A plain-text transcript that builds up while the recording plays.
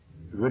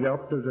we're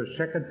up to the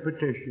second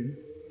petition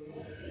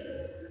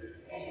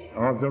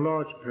of the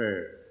Lord's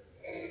Prayer.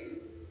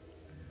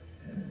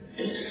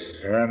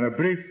 And a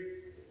brief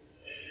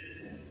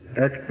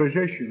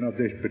exposition of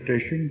this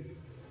petition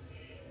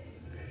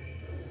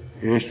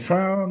is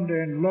found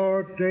in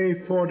Lord's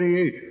Day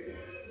 48.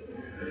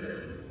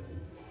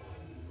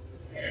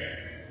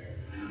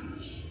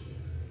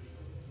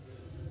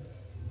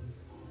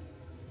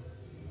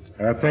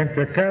 I think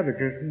the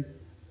Catechism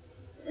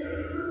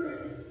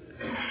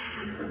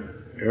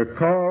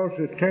calls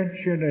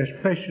attention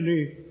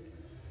especially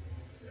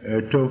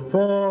to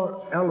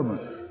four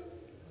elements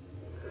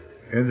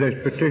in this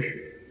petition,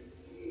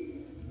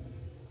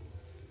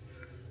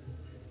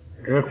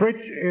 which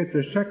is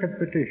the second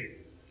petition.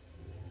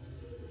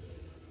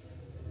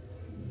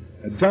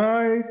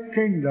 Thy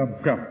kingdom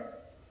come,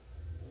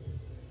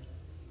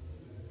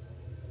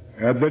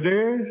 and that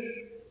is,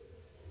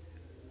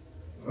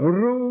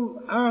 rule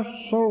us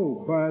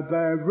so by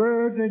thy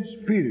word and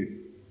spirit,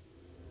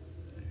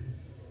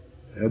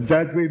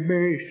 that we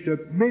may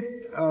submit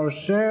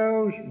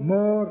ourselves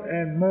more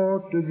and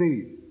more to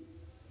thee.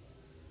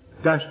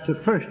 That's the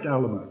first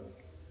element.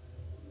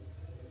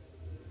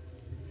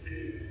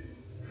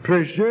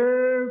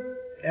 Preserve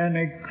and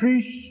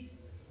increase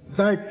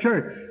thy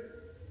church.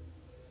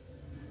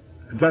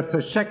 That's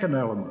the second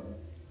element.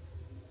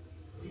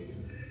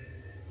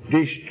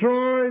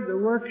 Destroy the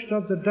works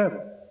of the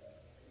devil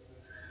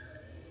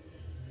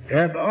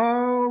and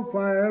all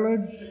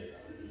violence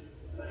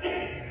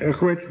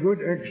which would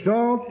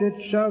exalt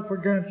itself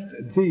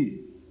against thee,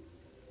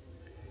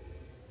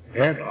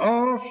 and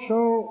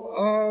also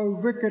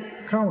all wicked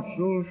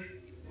counsels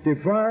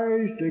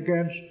devised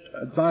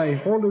against thy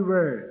holy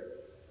word.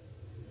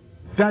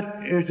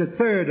 That is the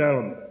third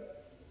element.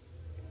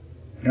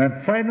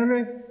 And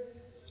finally,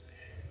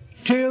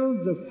 till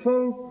the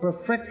full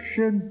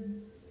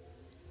perfection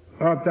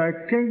of thy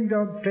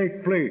kingdom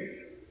take place,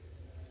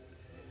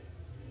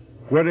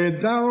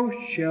 wherein thou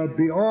shalt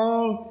be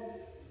all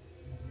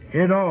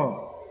in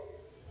all.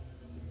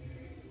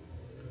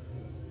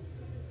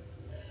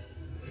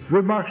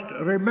 We must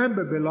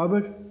remember,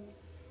 beloved,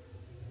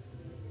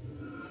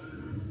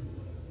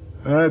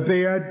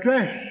 the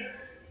address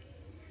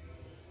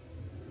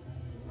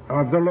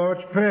of the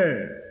Lord's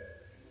Prayer.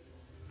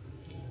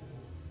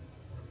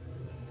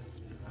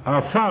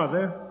 Our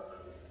Father,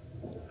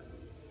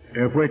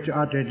 which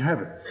art in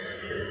heaven.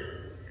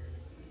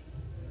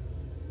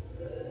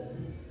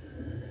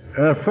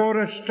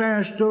 For it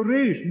stands to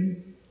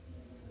reason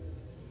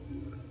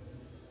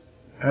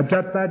that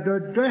that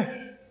address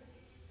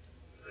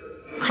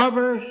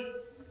covers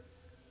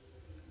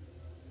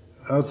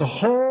the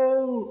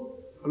whole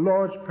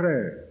Lord's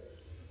Prayer.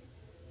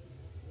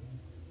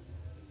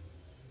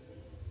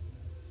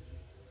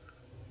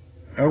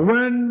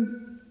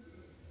 When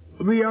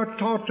we are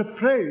taught to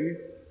pray,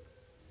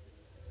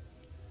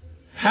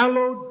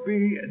 hallowed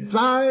be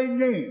thy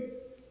name,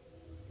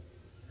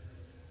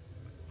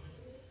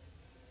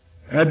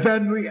 and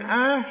then we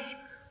ask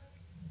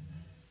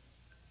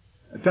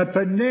that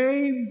the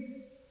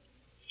name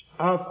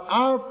of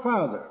our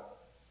Father,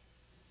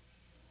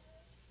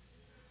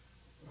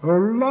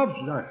 who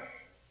loves us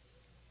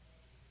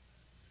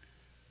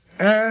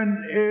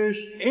and is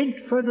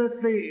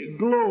infinitely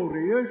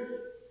glorious,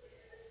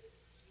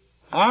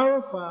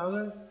 our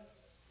Father,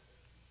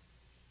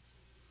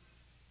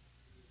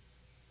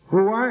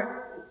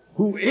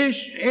 who is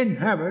in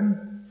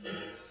heaven,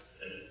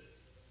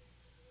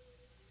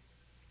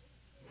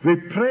 we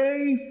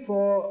pray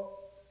for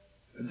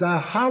the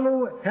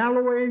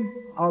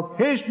hallowing of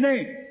His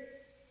name.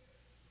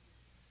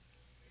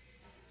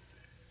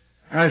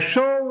 And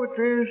so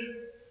it is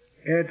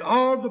in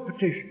all the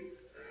petitions.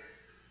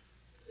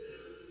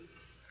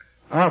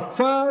 Our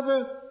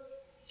Father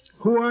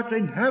who art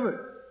in heaven,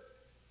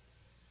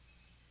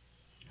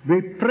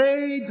 we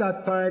pray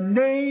that thy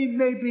name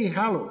may be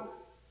hallowed.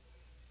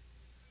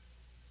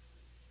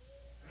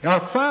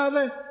 Our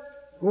Father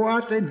who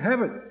art in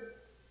heaven,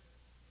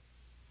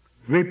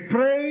 we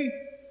pray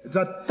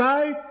that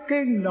thy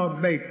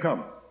kingdom may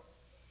come.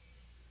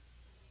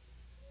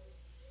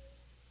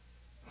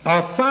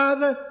 Our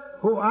Father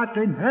who art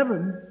in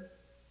heaven,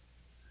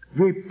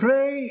 we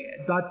pray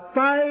that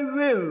thy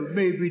will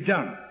may be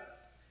done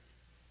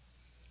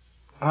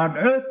on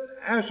earth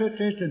as it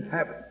is in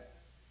heaven.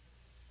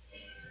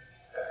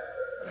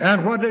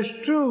 And what is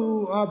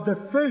true of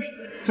the first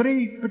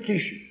three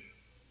petitions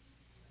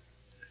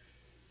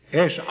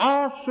is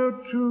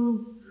also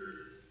true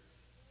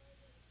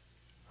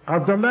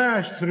of the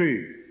last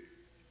three.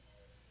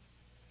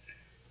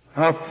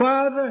 Our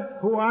Father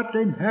who art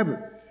in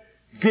heaven,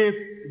 give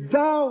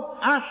thou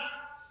us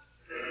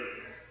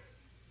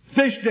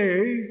this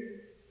day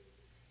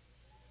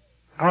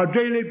our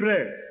daily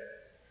bread.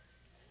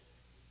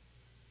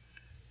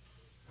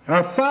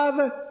 Our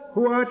Father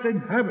who art in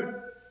heaven,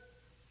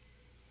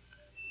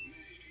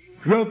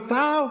 wilt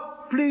thou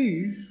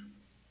please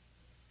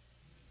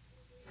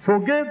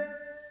forgive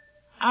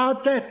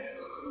our debts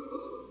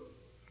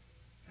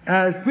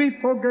as we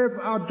forgive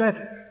our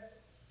debtors?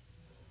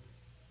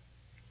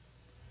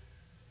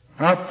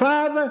 Our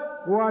Father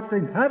who art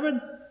in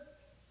heaven,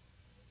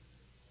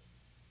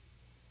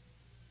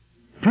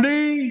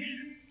 please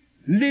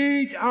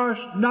lead us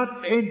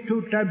not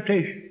into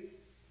temptation,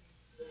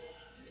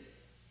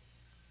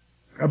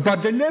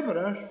 but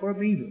deliver us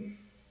from evil.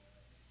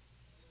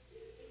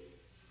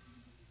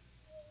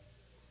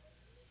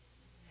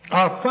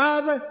 Our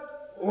Father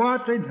who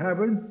art in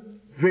heaven,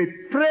 we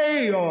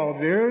pray all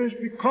this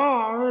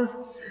because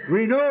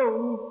we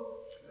know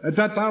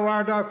that thou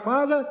art our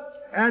Father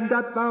and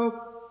that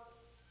thou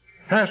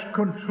hast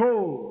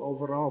control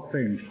over all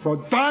things. For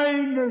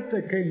thine is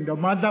the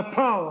kingdom and the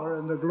power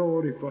and the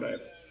glory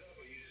forever.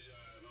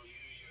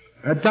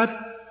 And that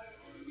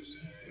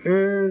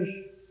is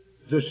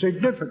the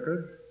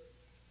significance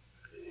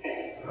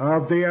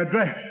of the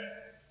address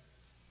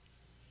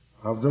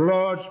of the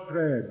Lord's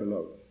Prayer,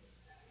 beloved.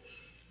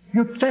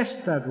 You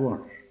test that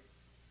once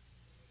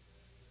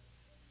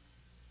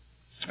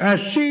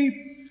and see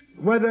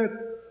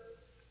whether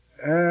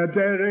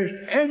there is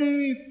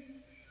any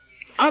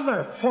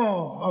other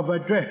form of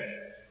address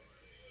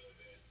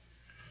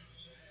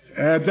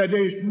that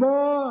is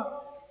more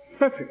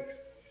perfect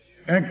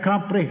and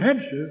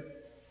comprehensive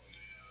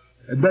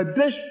than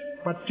this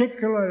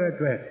particular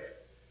address.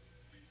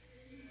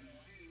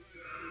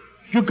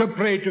 You can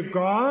pray to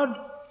God,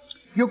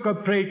 you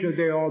can pray to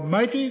the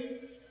Almighty,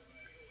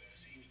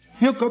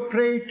 you can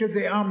pray to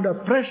the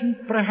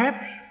Omnipresent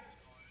perhaps,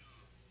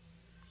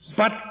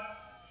 but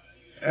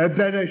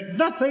there is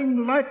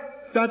nothing like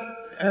that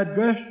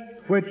address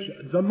which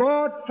the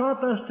Lord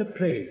taught us to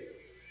pray.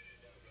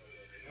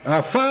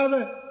 Our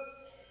Father,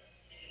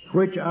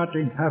 which art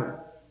in heaven.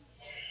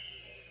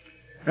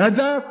 And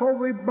therefore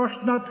we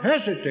must not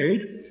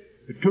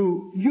hesitate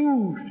to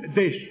use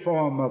this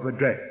form of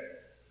address.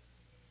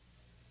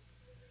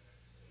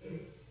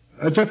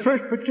 The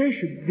first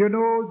petition, you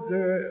know,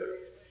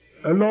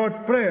 the Lord's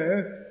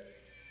Prayer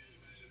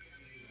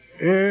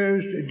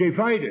is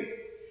divided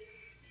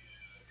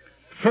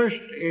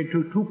first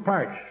into two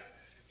parts.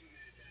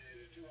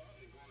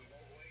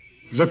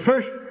 The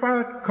first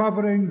part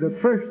covering the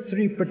first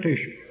three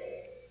petitions,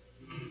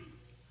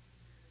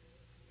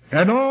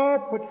 and all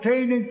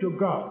pertaining to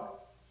God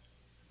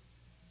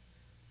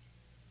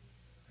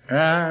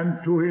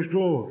and to His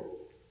glory.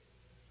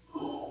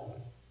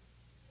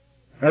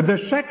 And the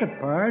second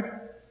part,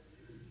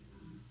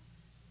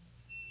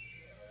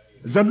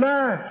 the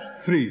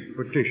last three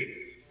petitions,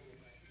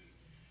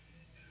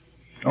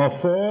 or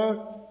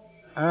four,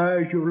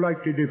 as you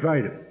like to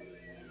divide them.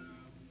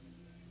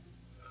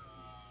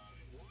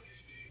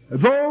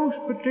 Those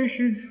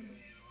petitions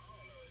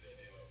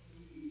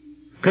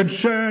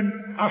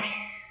concern us,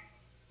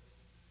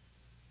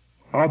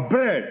 our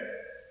bread,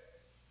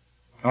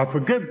 our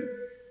forgiveness,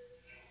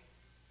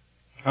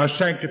 our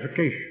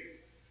sanctification.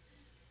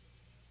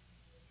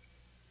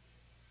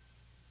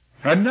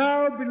 And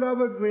now,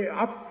 beloved, we're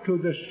up to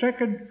the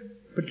second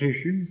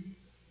petition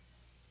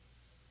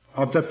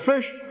of the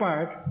first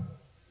part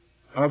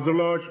of the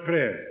Lord's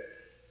Prayer.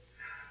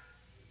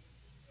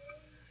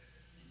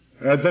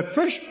 The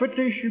first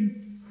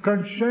petition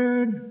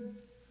concerned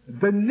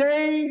the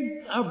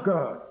name of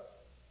God.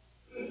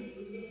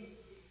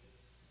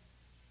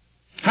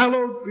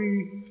 Hallowed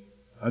be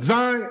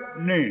thy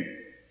name.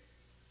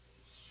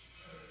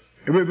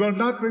 We will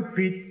not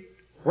repeat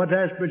what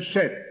has been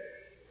said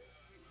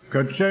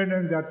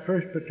concerning that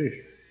first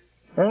petition.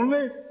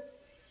 Only,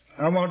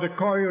 I want to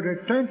call your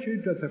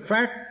attention to the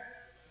fact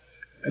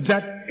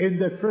that in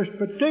the first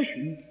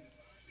petition,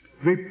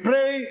 we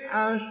pray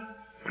as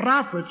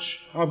prophets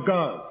of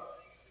God.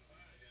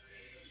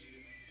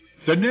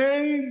 The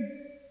name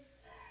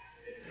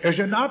is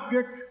an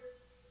object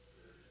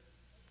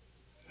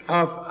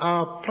of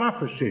our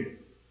prophecy.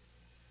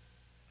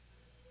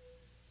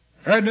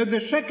 And in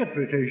the second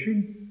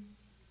petition,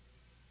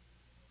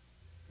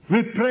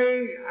 we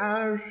pray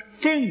as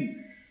kings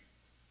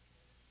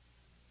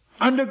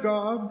under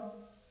God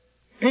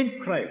in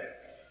Christ.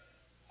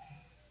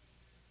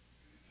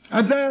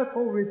 And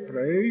therefore we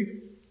pray,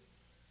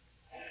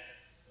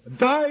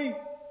 thy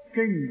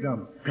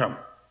kingdom come.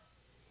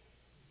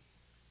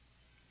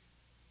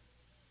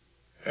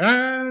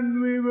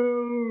 And we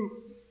will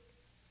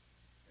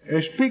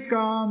speak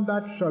on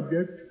that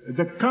subject,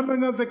 the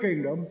coming of the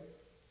kingdom,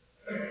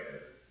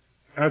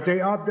 as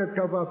the object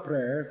of our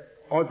prayer,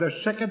 or the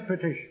second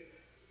petition.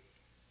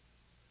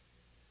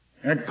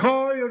 And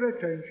call your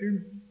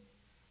attention,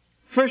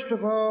 first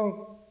of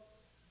all,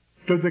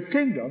 to the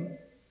kingdom,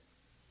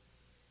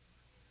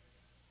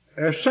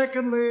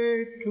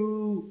 secondly,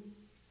 to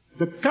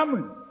the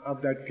coming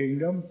of that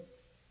kingdom,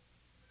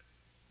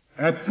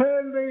 and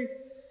thirdly,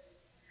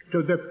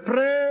 to the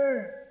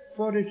prayer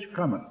for its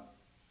coming.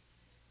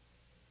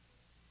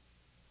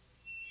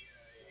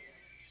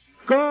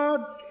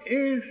 God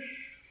is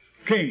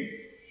King,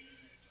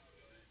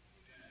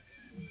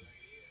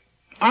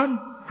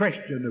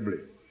 unquestionably.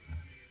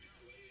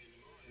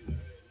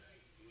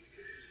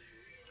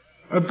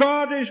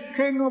 God is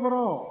King over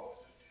all.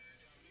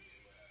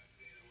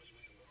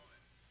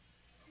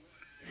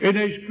 In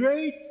His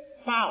great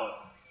power,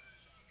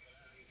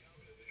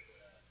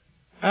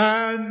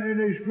 and in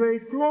His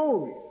great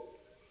glory.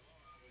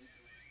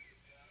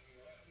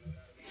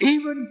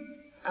 Even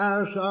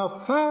as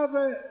our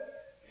Father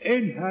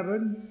in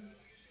heaven,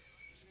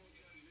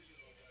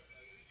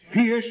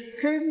 He is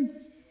King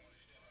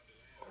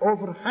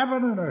over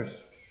heaven and earth.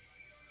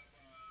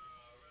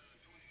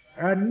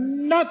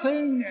 And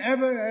nothing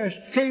ever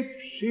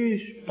escapes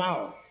His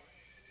power.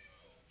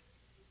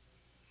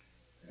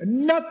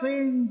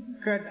 Nothing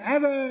can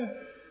ever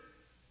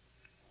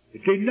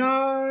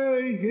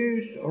deny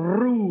His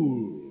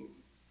rule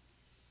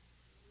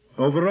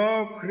over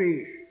all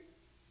creation.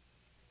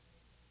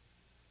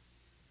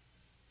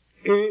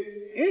 He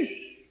is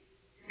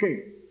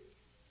King.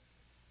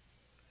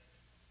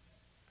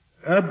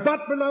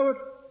 But beloved,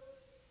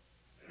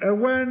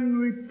 when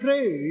we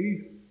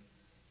pray,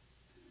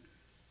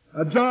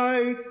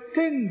 Thy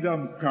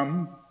kingdom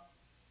come,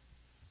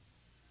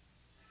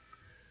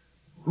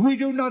 we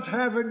do not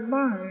have in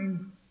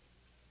mind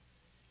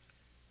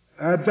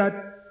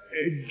that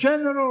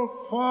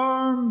general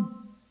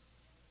form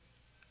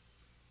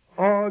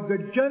or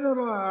the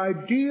general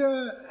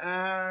idea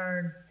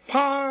and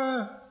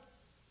power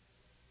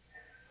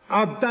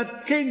of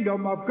that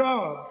kingdom of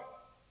God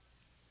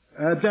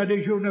that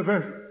is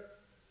universal.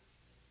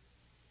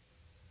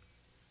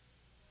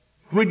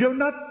 We do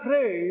not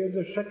pray in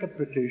the second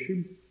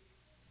petition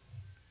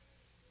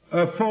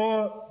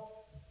for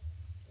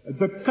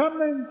the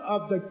coming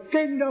of the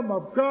kingdom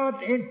of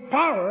God in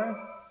power,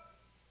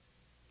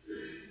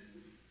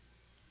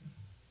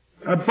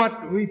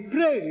 but we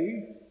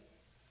pray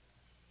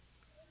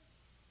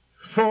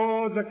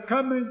for the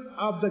coming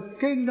of the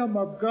kingdom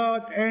of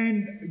God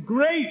in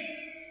grace.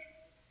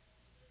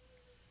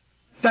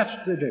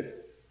 That's the difference.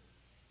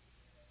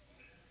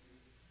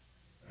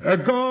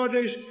 God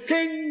is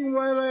King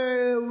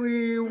whether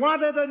we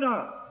want it or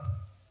not.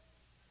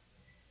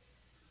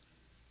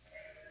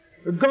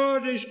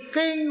 God is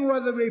King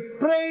whether we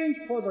pray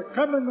for the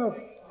coming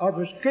of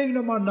His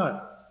kingdom or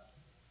not.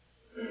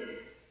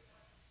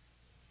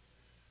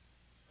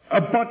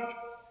 But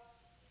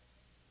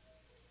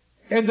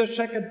in the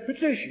second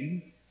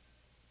petition,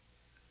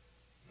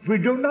 we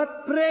do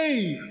not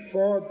pray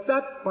for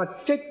that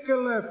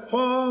particular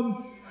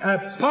form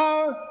and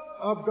power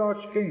of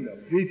God's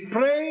kingdom. We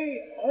pray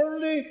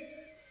only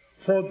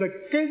for the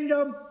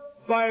kingdom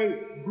by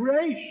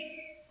grace.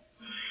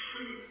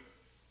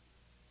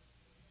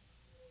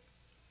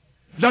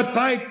 That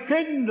Thy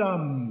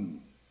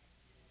kingdom,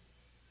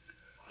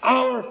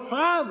 our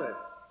Father,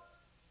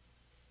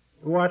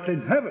 who art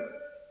in heaven,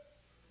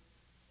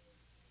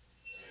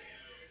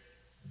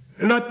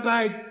 let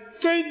Thy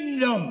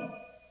kingdom,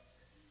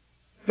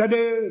 that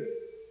is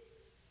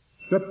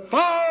the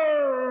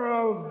power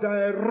of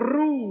Thy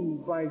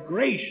rule by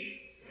grace,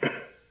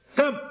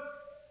 come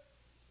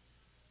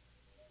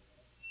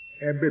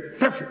and be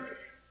perfected.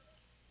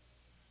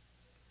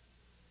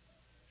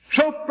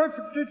 So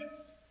perfected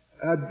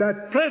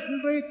that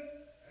presently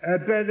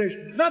there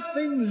is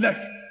nothing left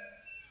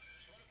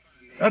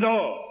at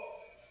all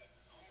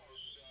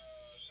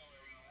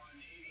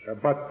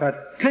but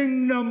that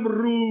kingdom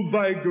ruled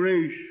by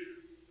grace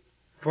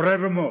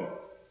forevermore.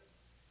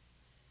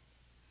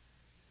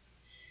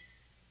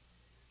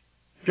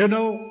 You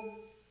know,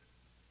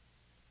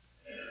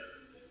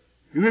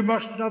 we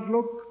must not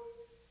look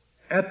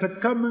at the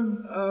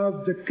coming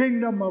of the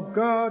kingdom of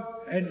God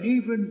and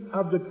even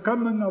of the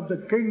coming of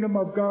the kingdom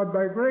of God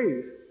by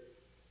grace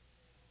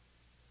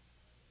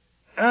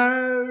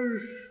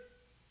as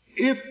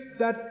if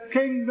that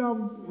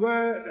kingdom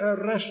were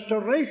a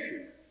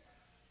restoration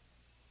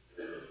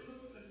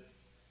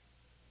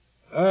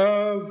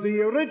of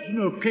the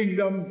original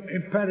kingdom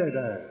in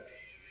paradise.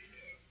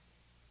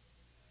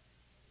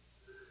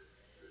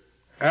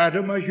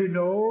 Adam, as you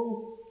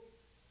know,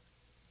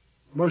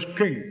 was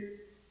king.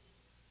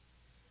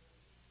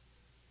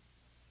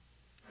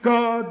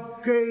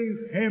 God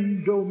gave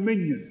him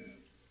dominion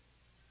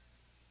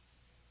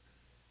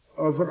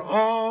over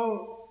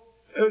all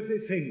earthly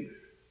things.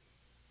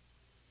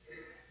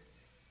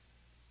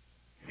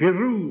 He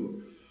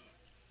ruled.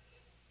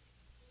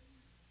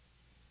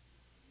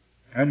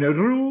 And he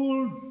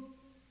ruled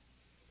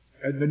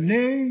in the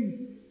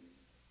name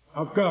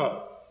of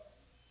God.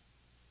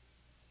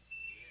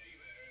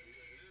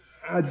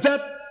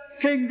 That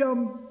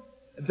kingdom,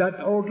 that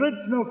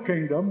original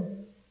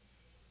kingdom,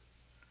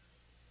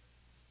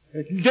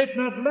 it did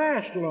not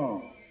last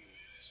long.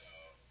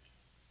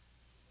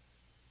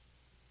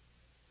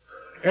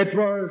 It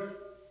was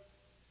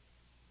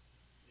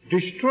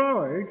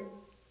destroyed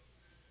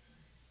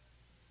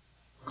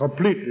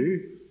completely,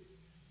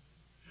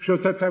 so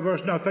that there was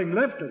nothing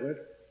left of it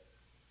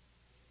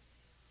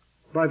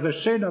by the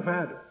sin of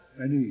Adam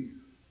and Eve.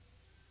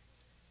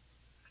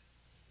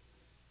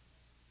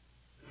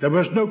 There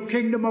was no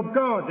kingdom of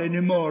God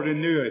anymore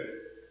in the earth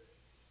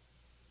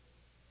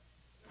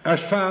as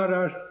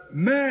far as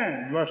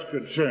man was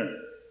concerned.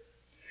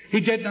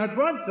 He did not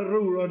want to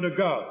rule under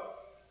God.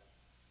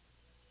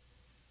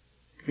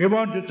 He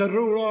wanted to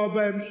rule all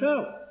by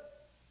himself,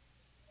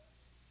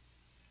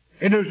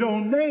 in his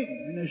own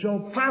name, in his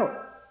own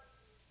power,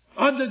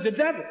 under the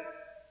devil.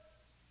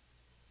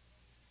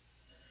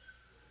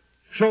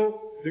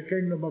 So the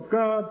kingdom of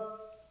God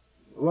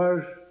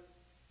was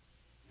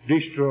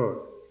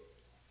destroyed.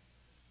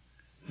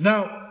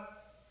 Now,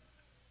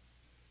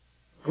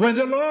 when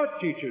the Lord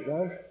teaches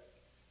us,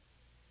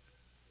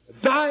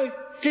 thy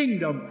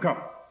kingdom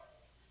come,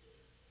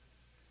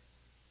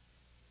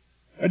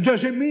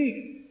 does it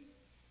mean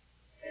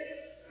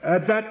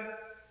that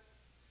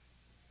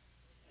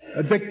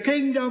the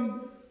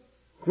kingdom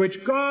which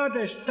God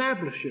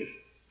establishes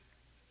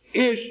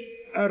is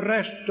a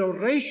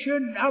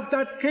restoration of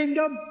that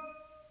kingdom,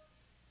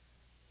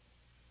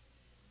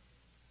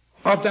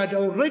 of that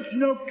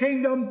original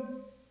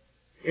kingdom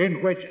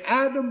in which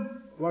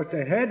Adam was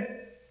the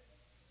head,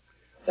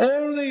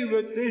 only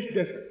with this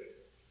difference,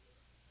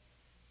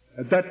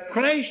 that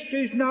Christ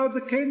is now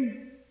the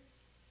king?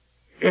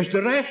 Is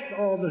the rest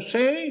all the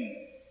same?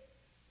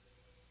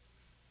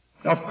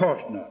 Of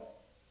course not.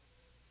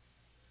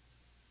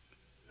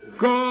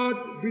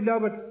 God,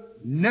 beloved,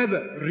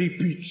 never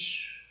repeats.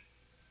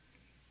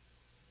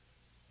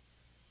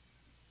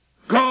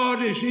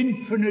 God is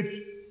infinite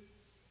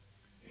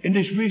in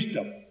His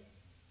wisdom.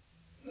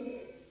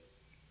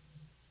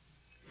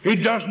 He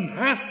doesn't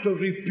have to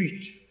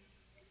repeat.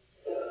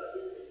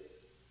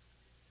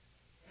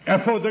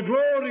 And for the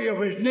glory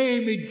of His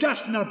name, He does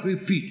not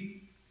repeat.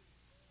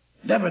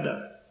 Never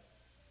does.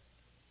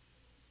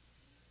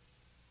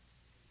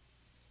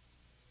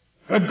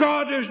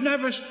 God has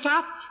never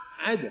stopped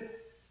either.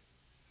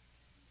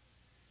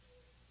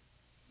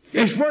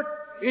 His work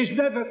is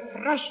never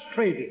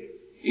frustrated,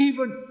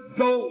 even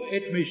though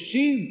it may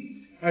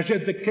seem as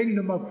if the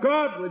kingdom of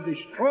God was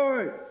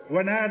destroyed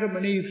when Adam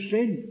and Eve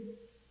sinned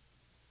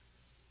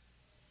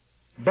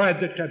by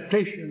the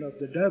temptation of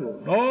the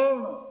devil.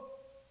 No.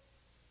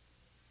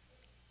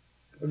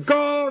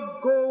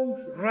 God goes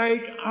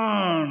right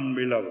on,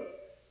 beloved.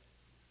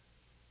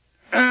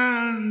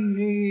 And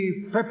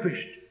He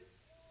purposed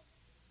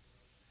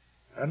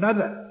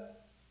another,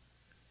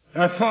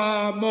 a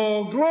far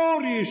more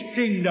glorious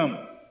kingdom,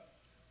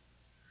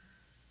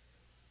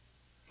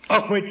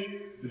 of which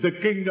the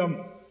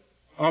kingdom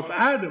of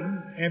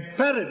Adam in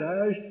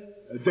paradise,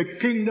 the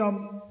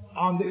kingdom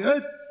on the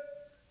earth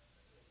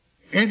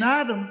in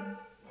Adam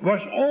was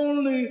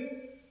only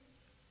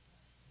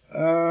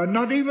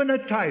not even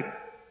a type,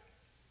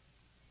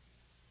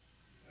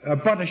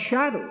 but a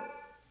shadow,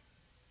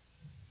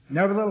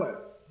 nevertheless.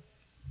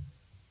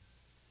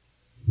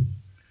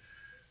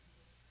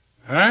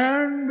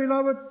 And,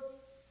 beloved,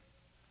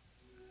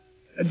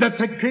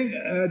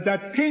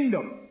 that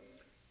kingdom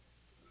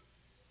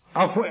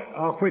of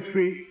which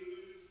we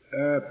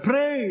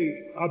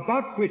pray,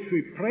 about which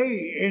we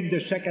pray in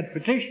the second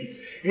petition,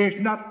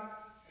 is not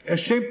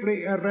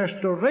simply a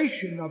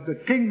restoration of the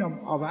kingdom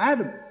of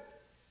Adam,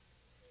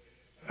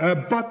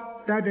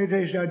 but that it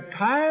is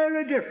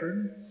entirely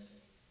different,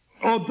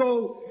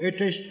 although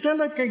it is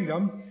still a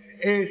kingdom,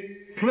 is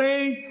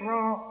plain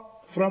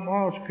from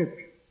all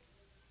Scripture.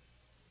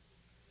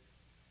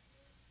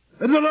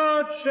 And the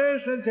Lord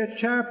says in the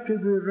chapter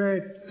we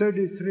read,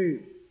 33,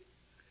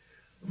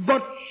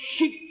 but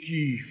seek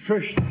ye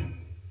first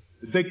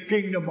the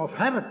kingdom of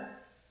heaven.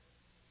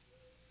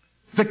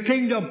 The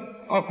kingdom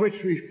of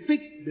which we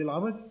speak,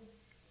 beloved,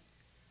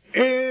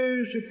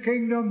 is the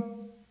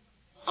kingdom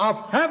of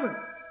heaven.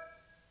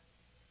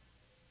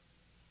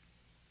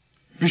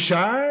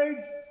 Besides,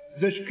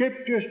 the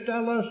Scriptures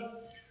tell us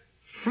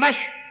flesh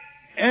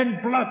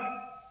and blood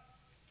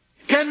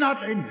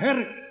cannot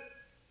inherit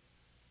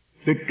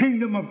the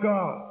kingdom of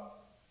God,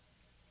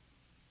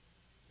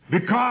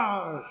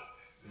 because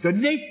the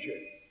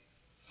nature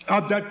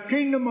of that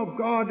kingdom of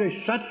God is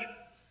such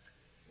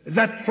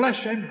that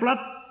flesh and blood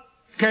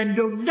can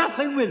do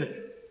nothing with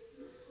it.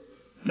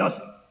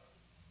 Nothing.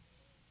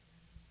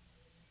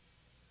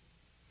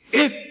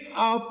 If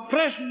our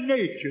present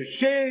nature,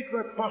 say it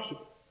were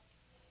possible,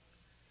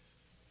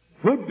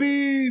 would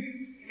be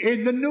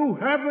in the new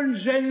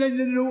heavens and in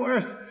the new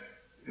earth,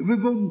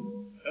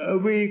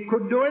 we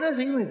couldn't do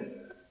anything with it.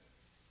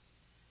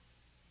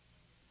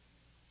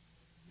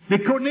 We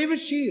couldn't even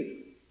see it.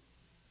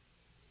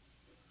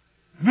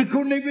 We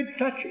couldn't even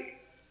touch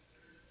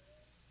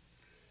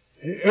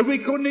it. We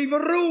couldn't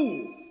even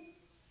rule,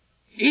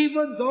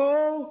 even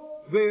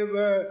though we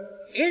were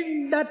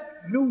in that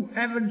new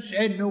heavens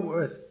and new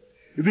earth.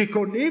 We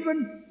couldn't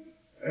even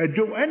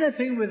do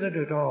anything with it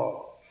at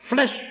all.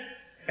 Flesh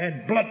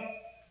and blood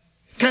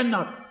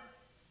cannot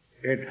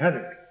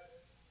inherit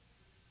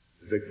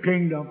the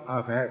kingdom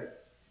of heaven.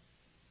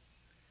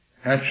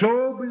 And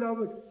so,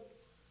 beloved,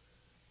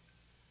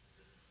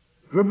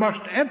 we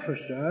must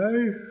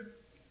emphasize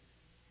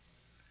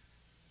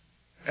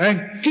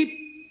and keep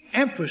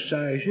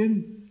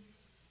emphasizing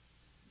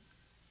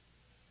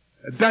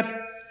that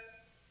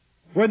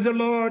when the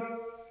Lord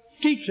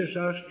teaches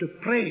us to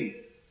pray,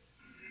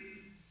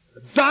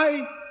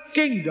 thy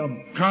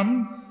kingdom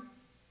come,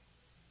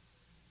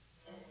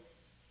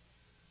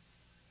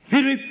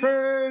 He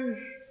refers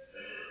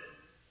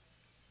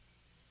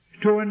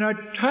to an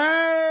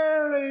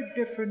entirely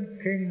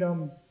different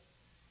kingdom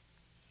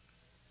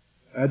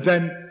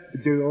than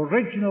the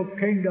original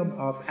kingdom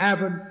of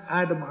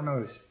Adam on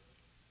earth.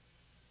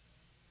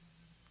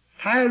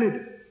 Entirely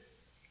different.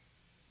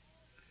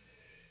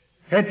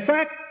 In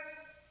fact,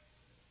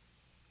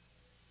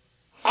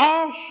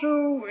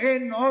 also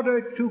in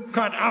order to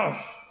cut off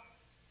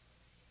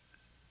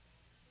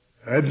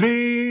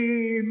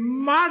the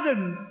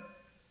modern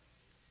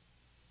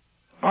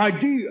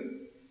idea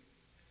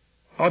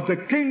of the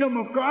kingdom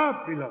of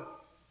God, beloved,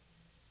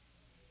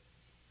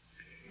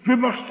 we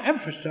must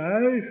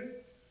emphasize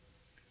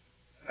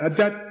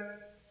that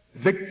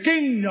the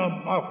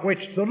kingdom of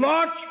which the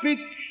Lord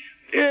speaks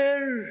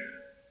is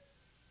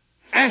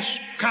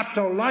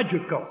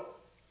eschatological.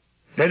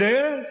 That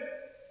is,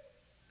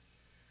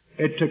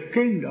 it's a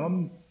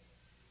kingdom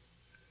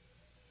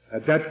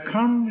that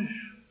comes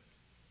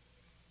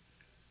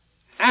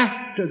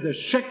after the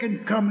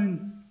second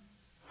coming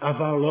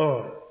of our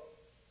Lord.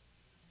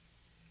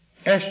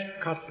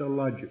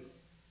 Eschatological.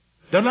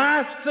 The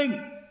last thing.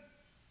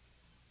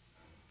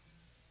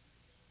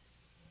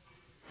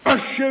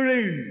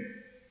 Ushering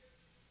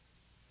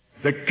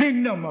the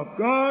kingdom of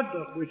God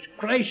of which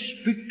Christ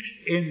speaks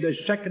in the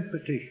second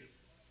petition.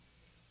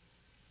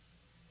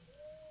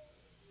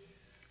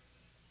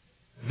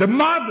 The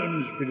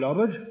moderns,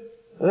 beloved,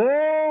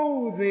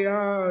 oh, they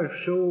are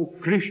so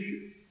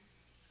Christian.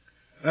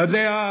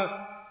 They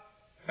are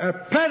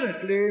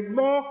apparently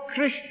more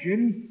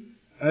Christian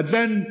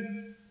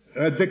than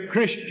the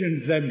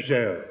Christians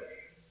themselves,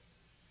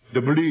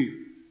 the believers.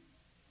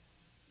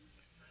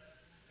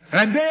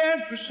 And they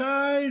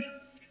emphasize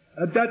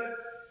that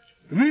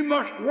we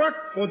must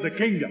work for the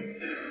kingdom.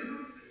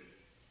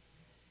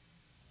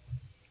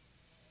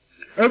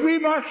 We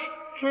must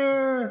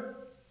work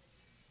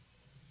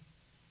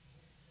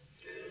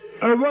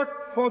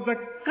for the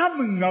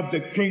coming of the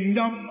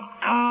kingdom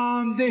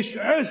on this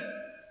earth.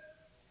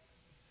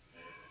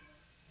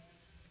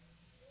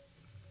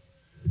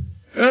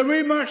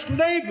 We must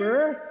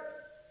labor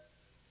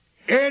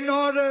in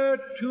order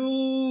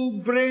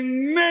to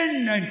bring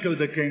men into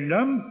the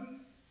kingdom,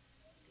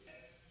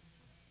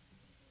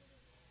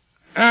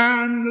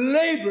 and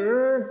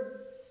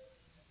labor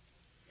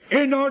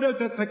in order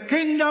that the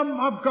kingdom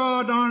of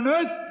God on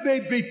earth may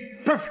be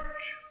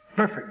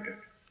perfected.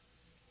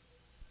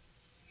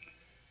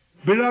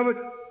 Beloved,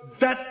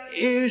 that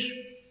is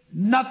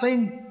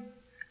nothing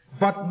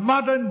but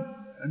modern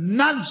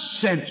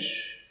nonsense.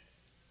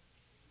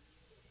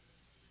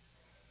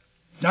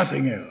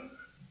 Nothing else.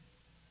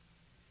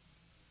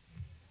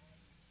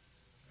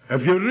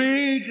 If you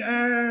read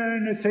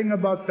anything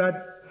about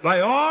that,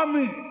 by all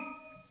means,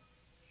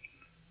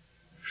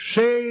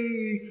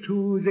 say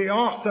to the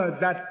author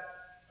that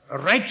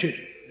writes it,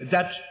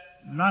 that's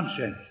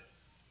nonsense.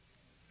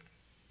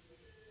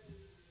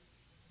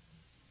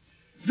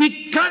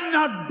 We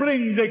cannot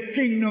bring the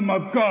kingdom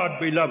of God,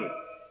 beloved.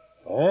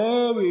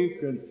 Oh, we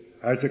can,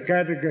 as a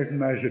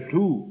catechism, as a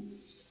tool,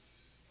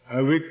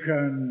 we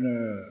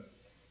can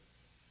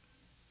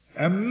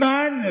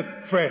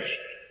manifest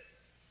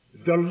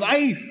the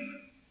life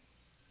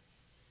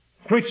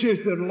which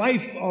is the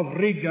life of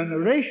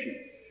regeneration.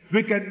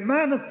 We can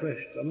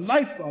manifest the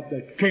life of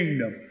the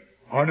kingdom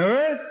on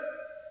earth,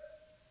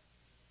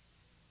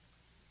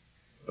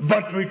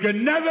 but we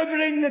can never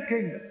bring the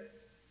kingdom.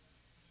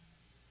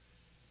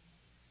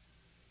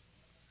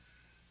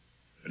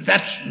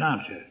 That's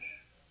nonsense.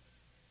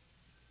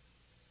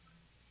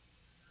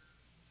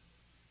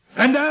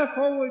 And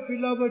therefore,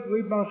 beloved,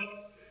 we must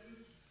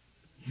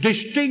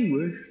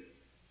distinguish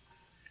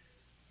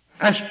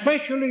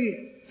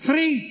especially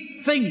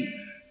three things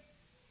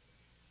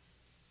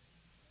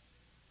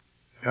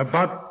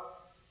about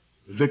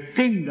the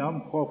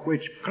kingdom for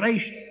which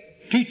Christ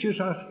teaches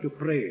us to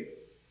pray.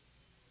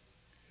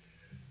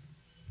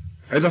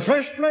 In the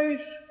first place,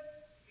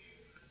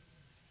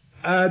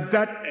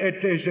 that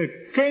it is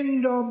a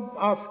kingdom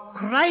of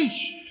Christ.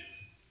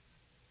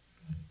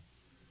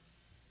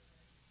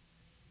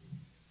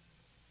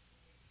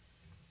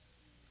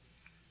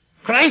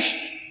 Christ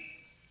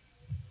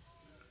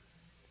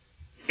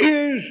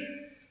is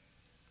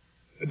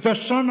the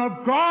Son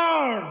of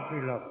God,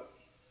 beloved.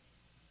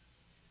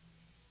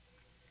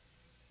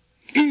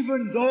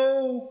 Even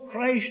though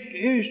Christ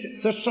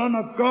is the Son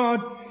of God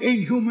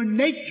in human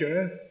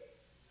nature,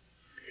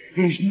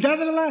 He's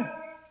nevertheless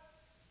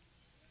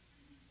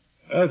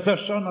the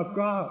Son of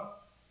God.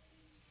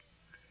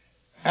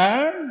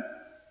 And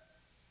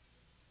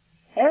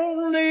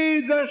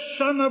only the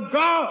Son of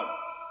God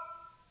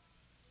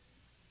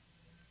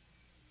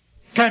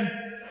can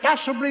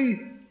possibly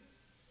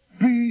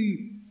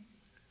be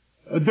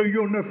the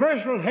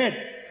universal head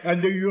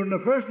and the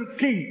universal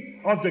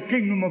king of the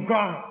kingdom of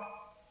God.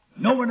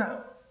 No one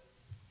else.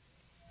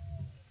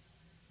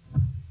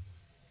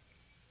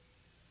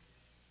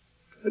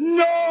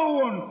 No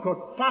one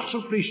could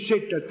possibly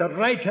sit at the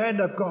right hand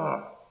of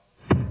God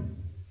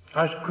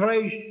as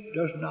Christ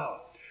does now.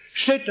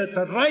 Sit at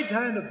the right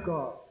hand of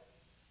God.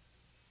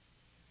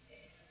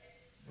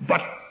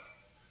 But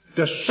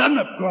the Son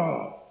of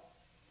God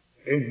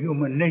in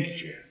human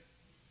nature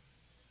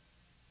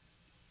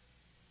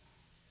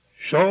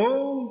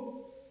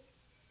So,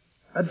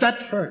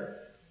 that's first.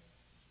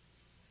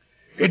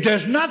 It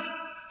is not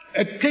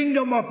a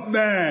kingdom of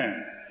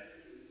man.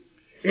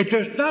 It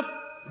is not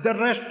the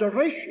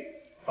restoration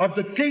of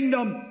the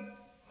kingdom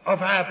of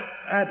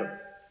Adam.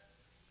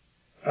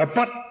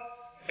 But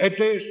it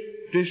is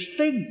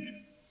distinct.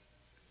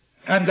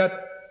 And that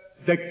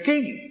the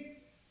king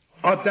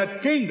of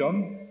that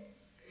kingdom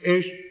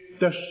is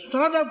the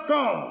Son of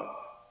God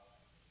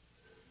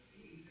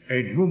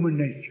in human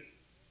nature.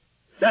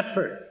 That's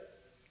first.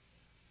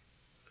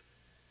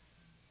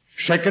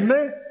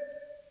 Secondly,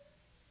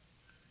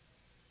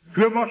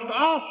 we must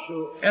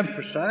also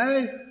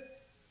emphasize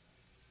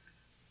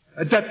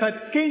that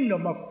that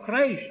kingdom of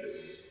Christ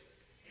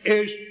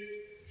is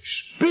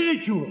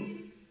spiritual.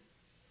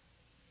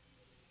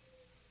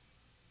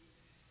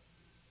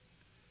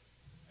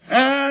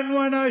 And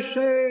when I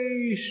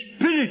say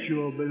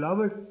spiritual,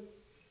 beloved,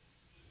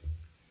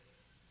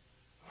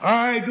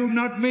 I do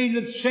not mean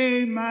the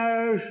same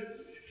as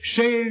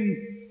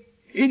saying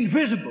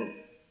invisible.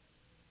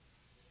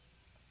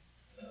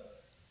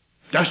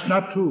 That's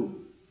not true.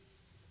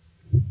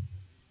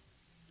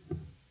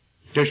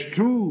 It's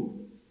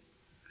true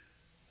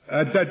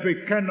that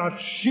we cannot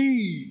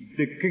see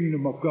the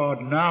kingdom of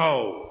God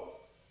now.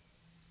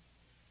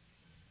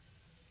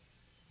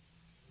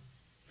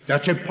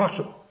 That's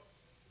impossible.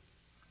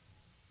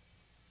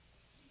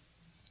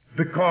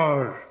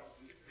 Because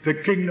the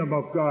kingdom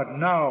of God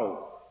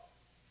now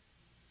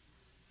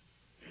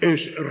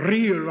is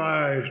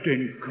realized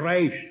in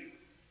Christ,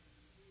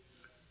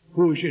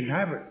 who is in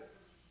heaven,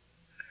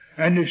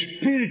 and is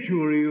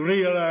spiritually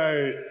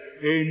realized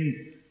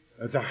in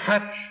the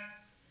hearts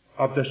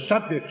of the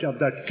subjects of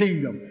that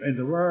kingdom in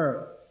the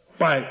world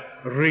by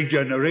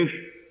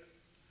regeneration.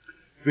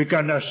 We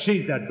cannot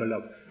see that,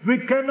 beloved.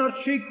 We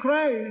cannot see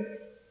Christ.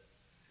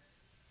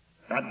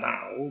 Not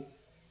now.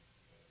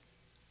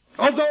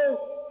 Although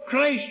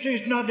Christ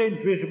is not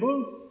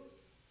invisible,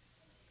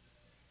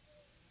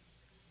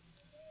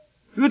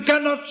 we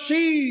cannot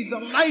see the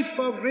life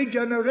of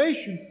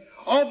regeneration.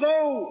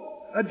 Although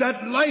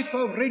that life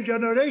of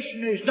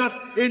regeneration is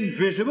not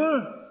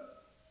invisible,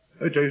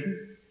 it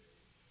isn't.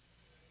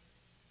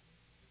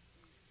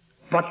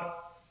 But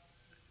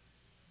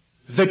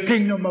the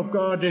kingdom of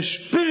God is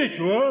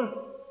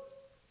spiritual.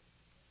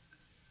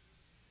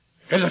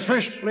 In the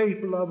first place,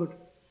 beloved,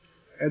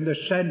 in the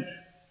sense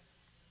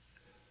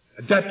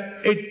that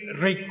it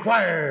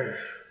requires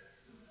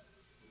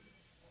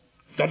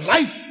the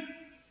life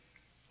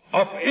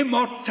of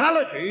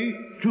immortality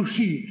to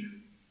see it.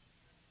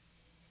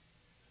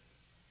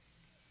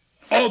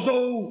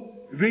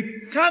 Although we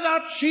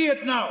cannot see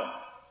it now,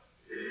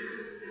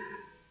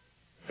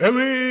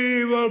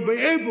 we will be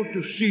able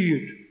to see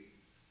it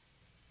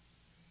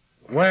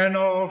when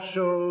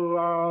also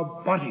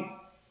our body,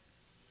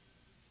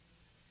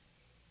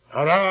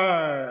 our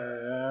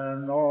eye,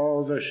 and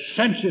all the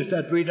senses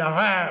that we now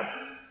have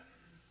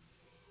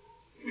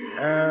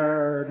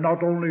are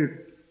not only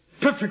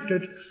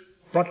perfected,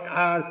 but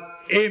are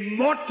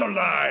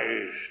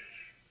immortalized.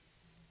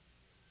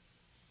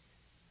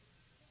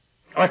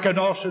 I can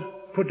also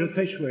put it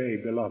this way,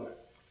 beloved.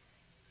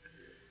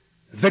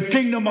 The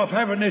kingdom of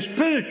heaven is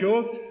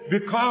spiritual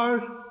because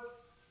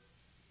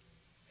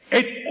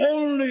it's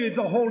only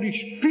the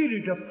Holy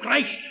Spirit of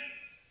Christ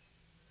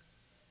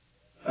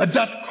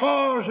that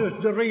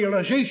causes the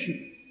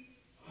realization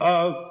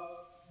of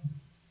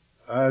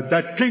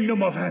that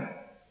kingdom of heaven.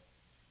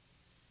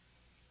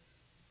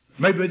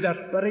 Maybe that's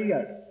better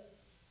yet.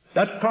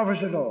 That covers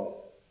it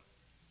all.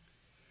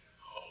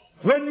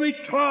 When we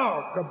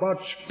talk about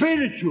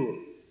spiritual,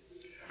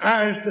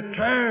 as the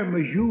term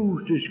is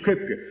used in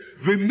Scripture,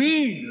 we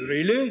mean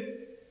really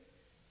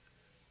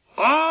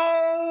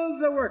all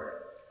the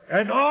work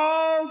and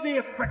all the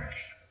effects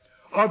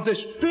of the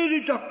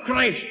Spirit of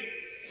Christ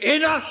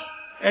in us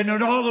and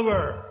in all the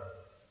world.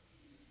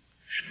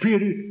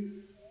 Spirit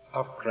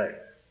of Christ.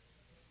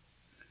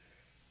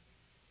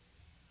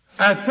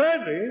 And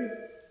thirdly,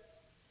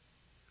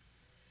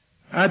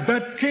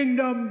 that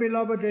kingdom,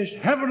 beloved, is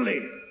heavenly.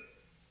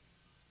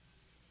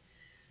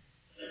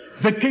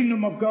 The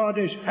kingdom of God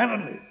is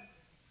heavenly.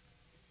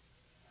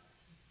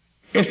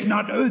 It's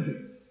not earthly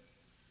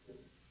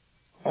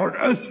or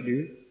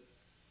earthly,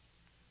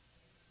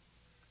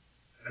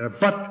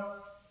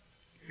 but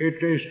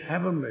it is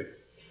heavenly.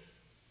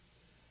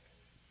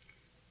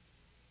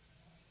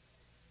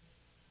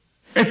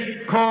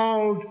 It's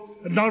called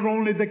not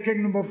only the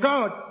kingdom of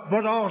God,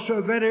 but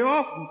also very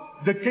often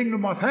the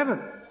kingdom of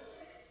heaven.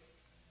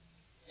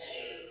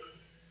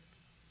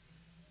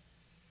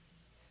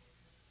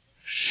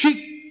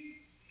 Seek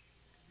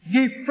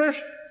ye first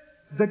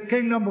the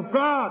kingdom of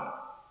God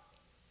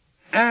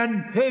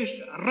and His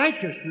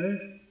righteousness,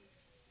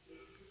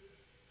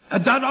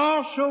 that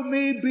also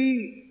may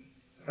be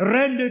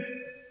rendered,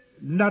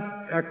 not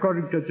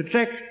according to the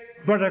text,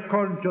 but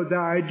according to the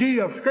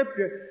idea of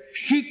Scripture,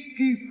 seek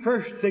ye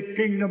first the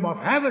kingdom of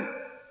heaven.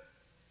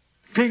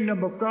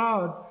 Kingdom of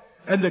God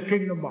and the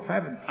kingdom of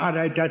heaven are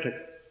identical.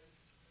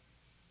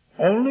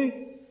 Only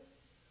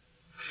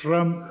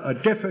from a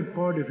different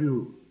point of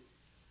view.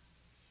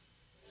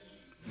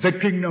 The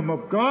kingdom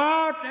of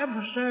God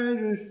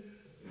emphasizes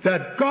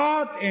that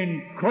God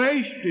in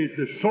Christ is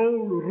the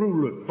sole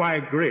ruler by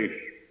grace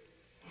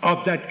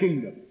of that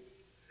kingdom.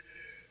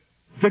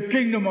 The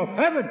kingdom of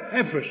heaven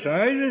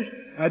emphasizes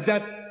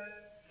that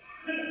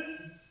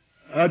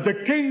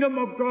the kingdom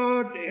of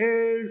God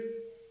is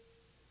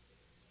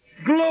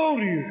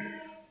glorious.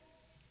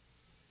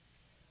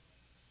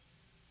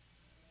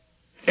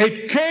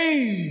 It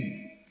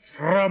came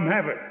from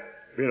heaven,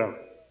 beloved.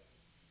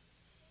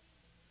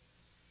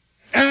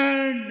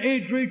 And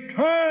it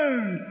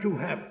returned to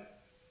heaven.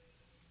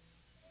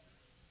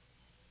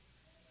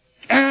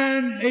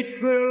 And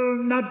it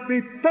will not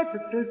be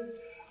perfected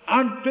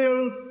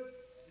until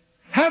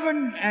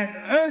heaven and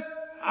earth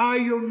are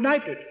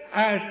united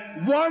as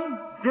one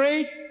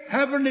great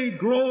heavenly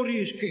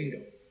glorious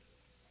kingdom.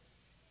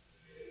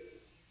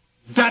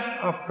 That,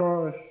 of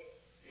course,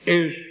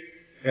 is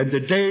in the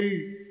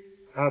day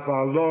of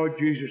our Lord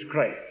Jesus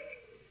Christ.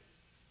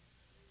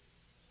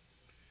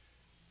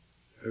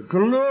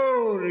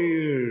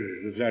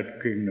 Glorious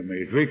that kingdom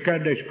is. We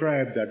can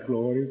describe that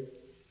glory.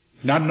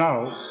 Not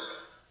now.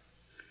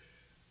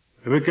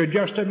 We can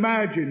just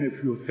imagine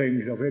a few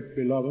things of it,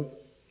 beloved.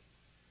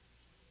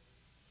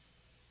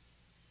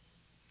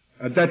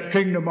 That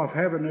kingdom of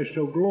heaven is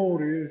so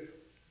glorious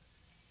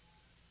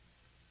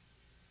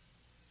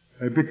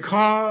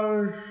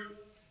because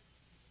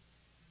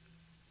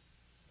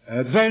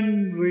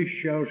then we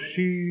shall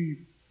see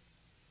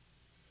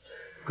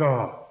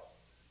God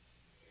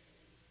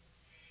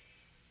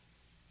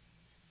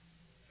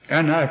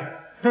and have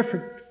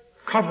perfect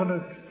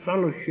covenant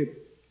fellowship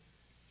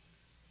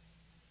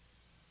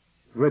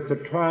with the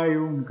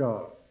triune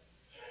God.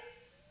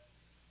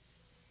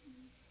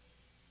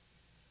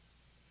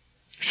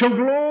 So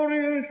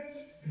glorious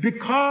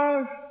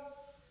because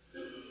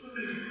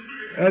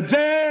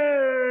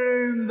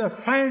there in the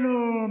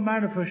final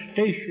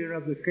manifestation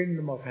of the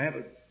kingdom of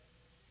heaven,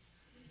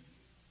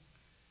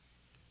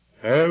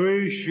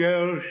 we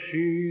shall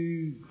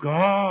see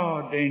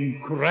God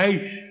in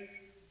Christ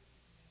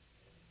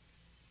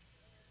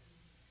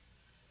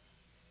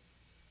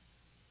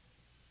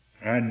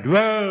and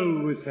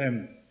dwell with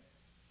Him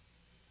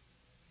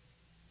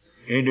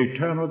in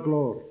eternal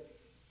glory.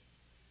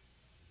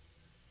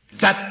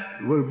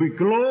 That will be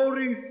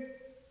glory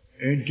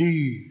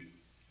indeed.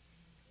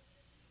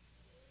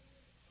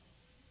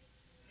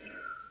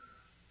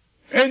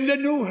 In the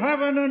new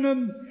heaven and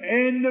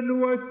in the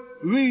new earth,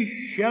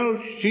 we shall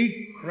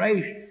see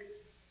Christ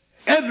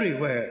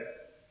everywhere.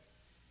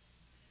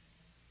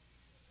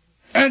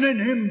 And in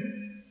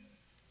Him,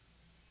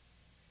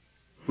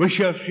 we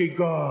shall see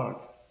God.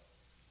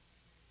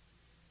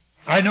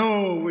 I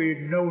know we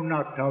know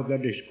not how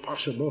that is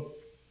possible,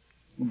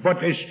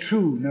 but it's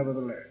true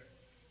nevertheless.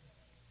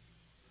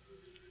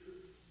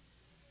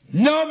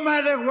 No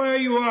matter where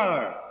you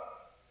are,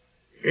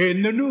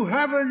 in the new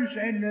heavens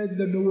and in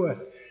the new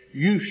earth,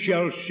 you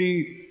shall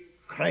see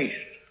Christ.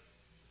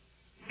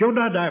 You do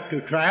not have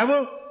to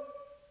travel,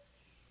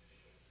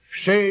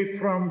 say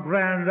from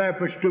Grand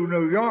Rapids to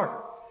New York,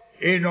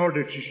 in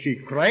order to see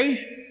Christ.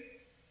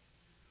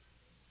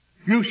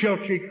 You shall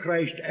see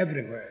Christ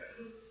everywhere.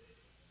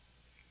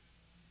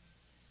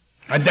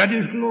 And that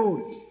is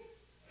glory.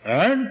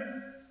 And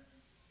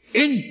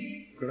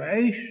in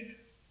Christ,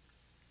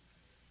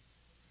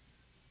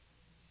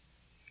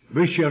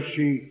 we shall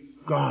see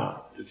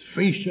God, the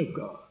face of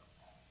God.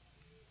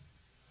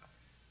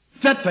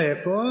 That,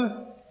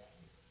 therefore,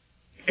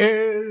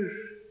 is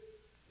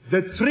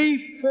the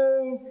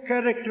threefold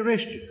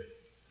characteristic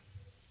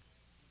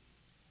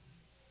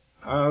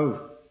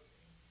of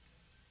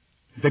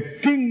the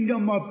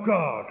kingdom of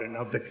God and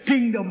of the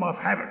kingdom of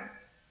heaven.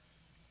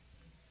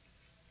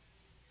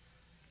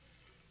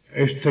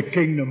 It's the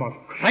kingdom of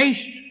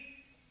Christ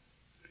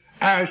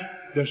as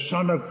the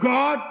Son of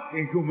God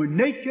in human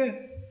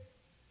nature.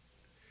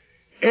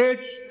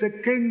 It's the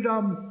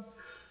kingdom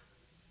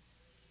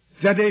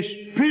that is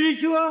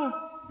spiritual,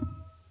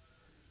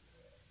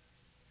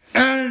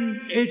 and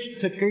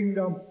it's the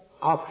kingdom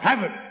of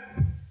heaven.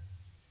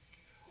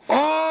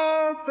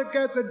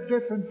 Altogether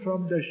different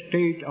from the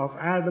state of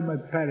Adam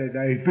and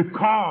paradise,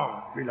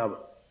 because,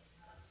 beloved,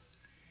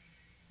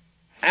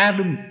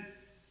 Adam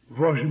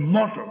was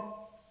mortal.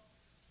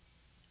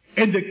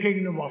 In the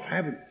kingdom of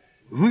heaven,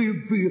 we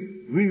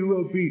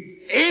will be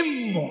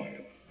immortal.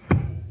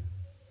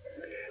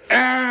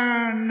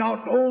 And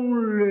not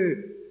only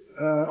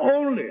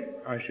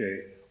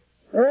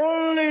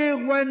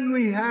when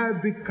we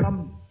have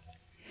become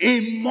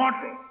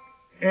immortal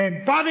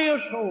in body or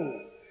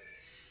soul,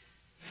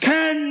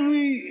 can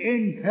we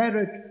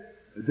inherit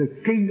the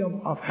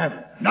kingdom of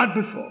heaven. Not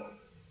before.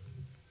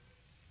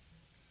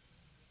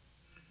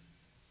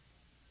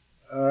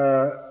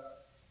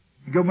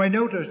 You may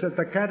notice that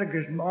the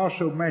Catechism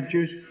also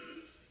mentions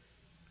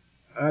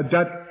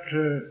that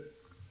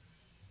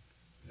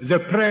the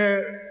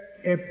prayer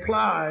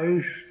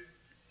implies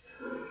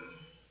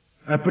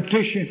a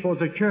petition for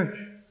the church.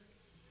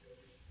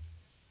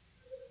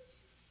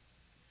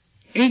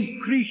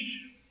 increase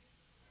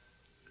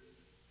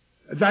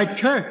thy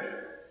church.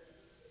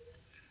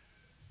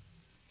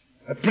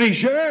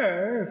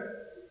 Preserve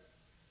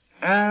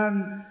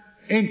and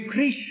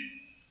increase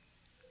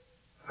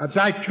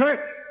thy church.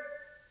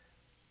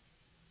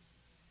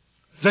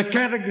 The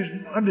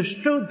catechism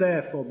understood,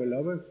 therefore,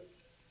 beloved,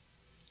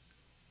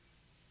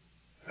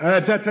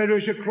 that there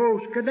is a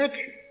close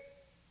connection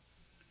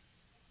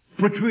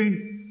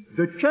between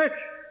the church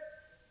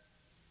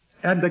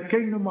and the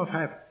kingdom of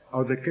heaven,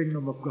 or the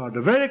kingdom of God.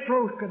 A very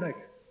close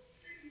connection.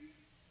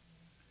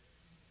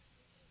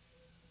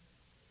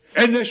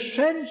 In a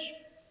sense,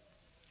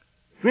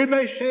 we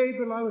may say,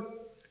 beloved,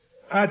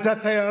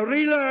 that they are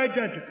really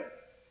identical.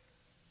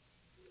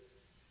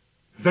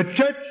 The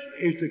church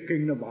is the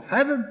kingdom of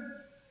heaven,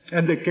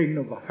 and the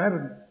kingdom of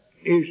heaven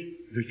is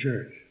the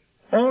church.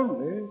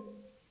 Only,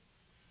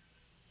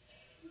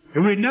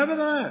 we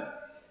nevertheless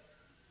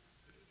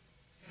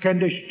can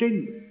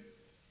distinguish.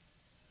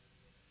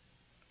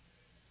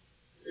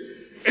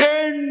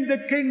 In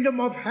the kingdom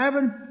of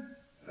heaven,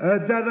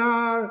 there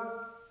are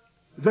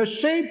the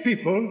same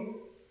people,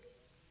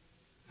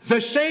 the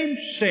same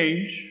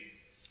saints,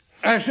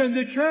 as in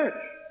the church.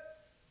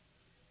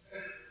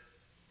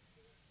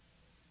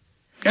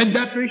 In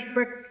that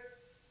respect,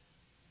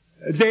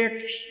 the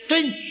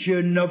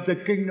extension of the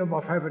kingdom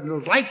of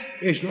heaven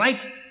is like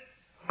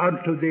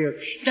unto the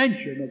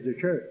extension of the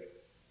church.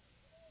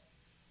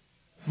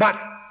 But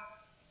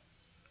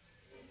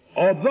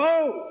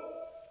although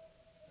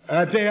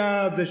they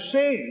are the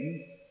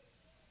same,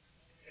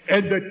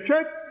 in the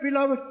church,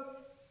 beloved,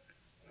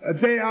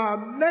 they are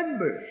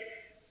members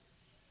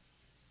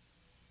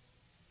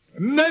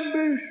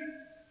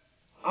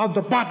of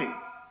the body,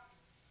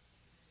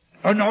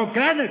 an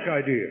organic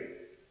idea.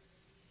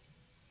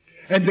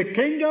 In the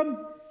kingdom,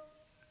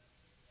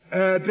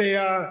 they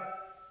are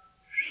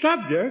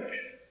subjects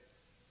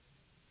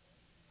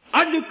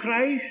under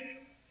Christ,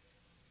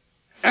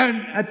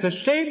 and at the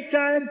same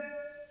time,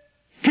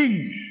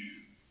 kings.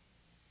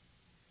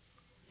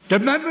 The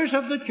members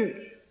of the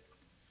church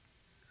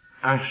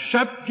are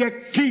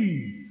subject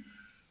kings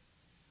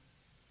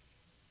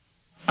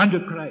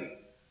under Christ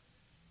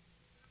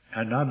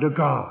and under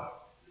God.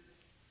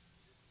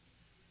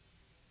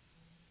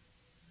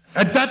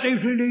 And that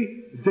is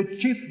really the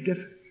chief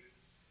difference.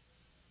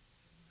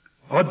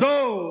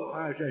 Although,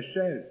 as I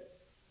said,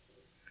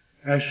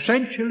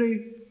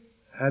 essentially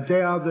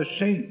they are the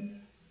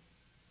same,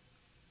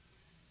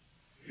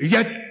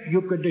 yet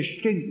you can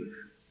distinguish.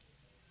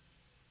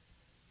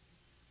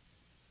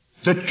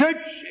 The church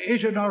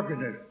is an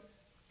organism.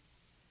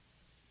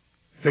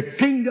 The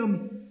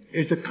kingdom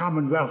is the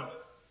commonwealth.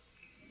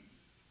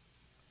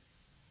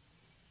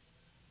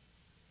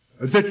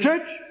 The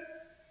church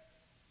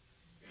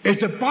is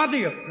the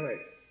body of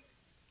Christ.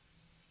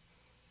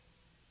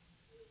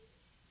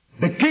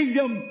 The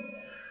kingdom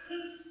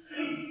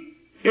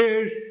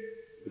is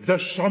the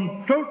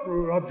sum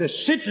total of the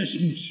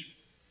citizens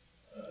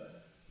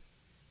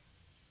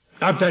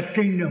of that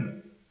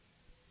kingdom.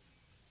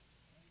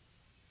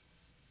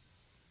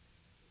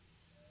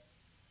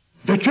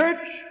 The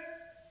church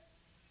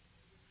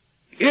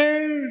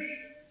is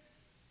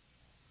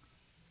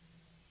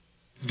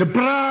the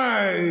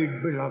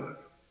bride, beloved,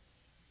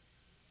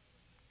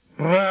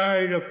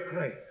 bride of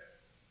Christ.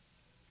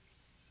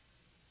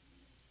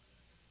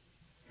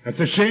 At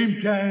the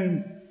same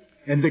time,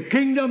 in the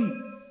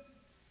kingdom,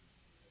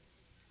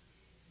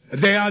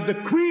 they are the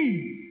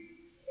queen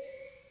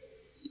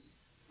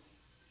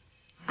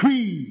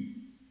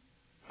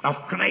of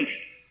Christ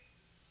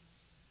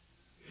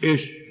is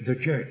the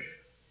church.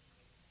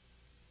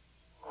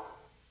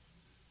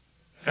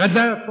 And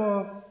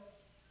therefore,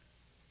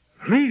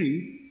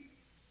 really,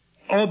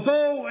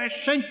 although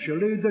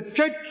essentially the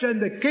church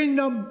and the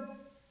kingdom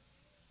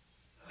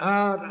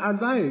are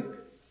alike,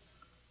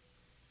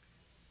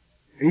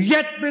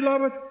 yet,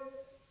 beloved,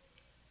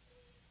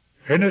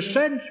 in a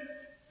sense,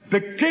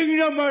 the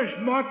kingdom is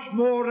much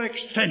more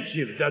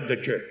extensive than the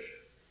church.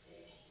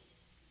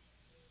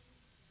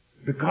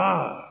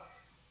 Because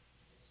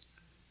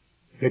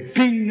the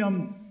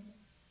kingdom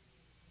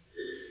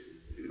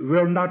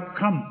will not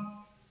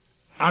come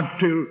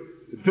until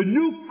the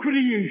new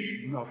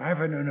creation of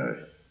heaven and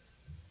earth.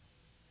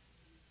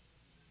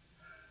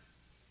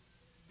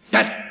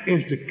 That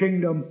is the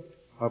kingdom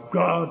of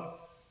God,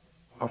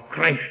 of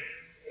Christ,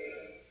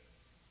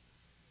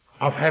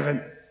 of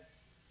heaven,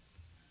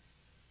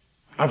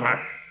 of us.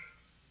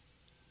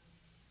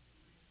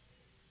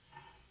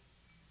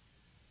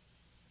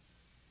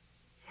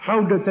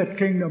 How did that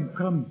kingdom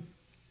come?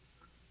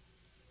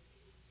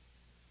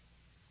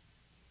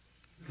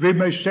 We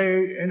may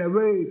say in a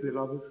way,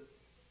 beloved,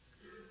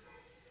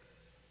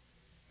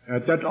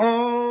 that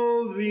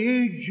all the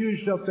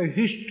ages of the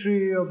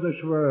history of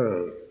this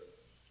world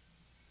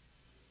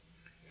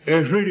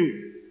is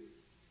really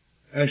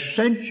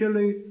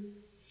essentially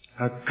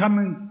a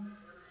coming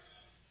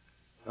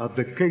of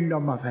the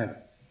kingdom of heaven.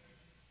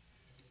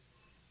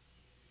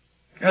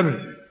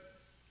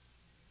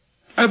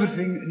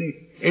 Everything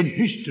in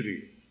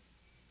history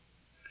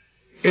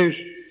is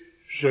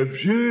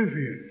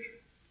subservient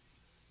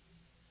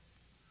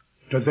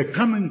to the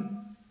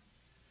coming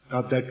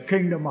of that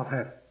kingdom of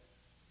heaven.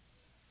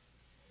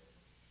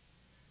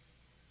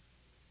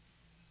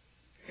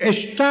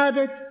 It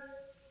started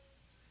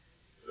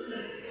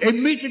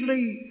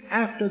immediately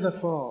after the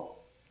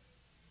fall.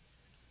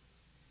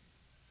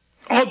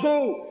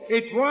 Although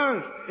it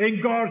was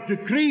in God's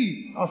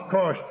decree, of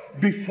course,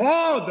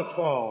 before the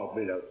fall,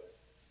 beloved.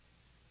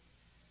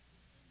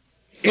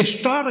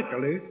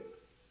 Historically,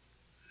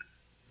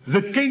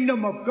 the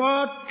kingdom of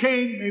God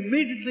came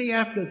immediately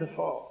after the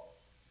fall,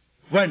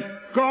 when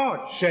God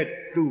said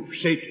to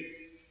Satan,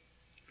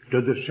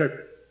 to the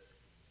serpent,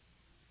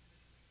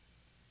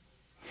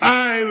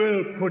 I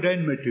will put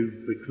enmity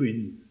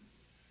between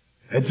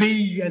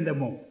thee and the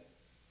woman,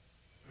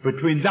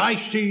 between thy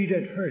seed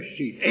and her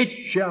seed.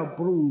 It shall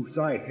bruise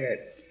thy head,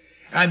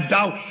 and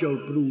thou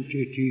shalt bruise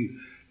its heel.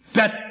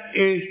 That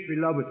is,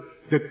 beloved,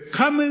 the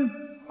coming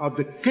of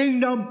the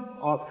kingdom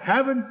of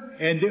heaven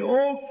in the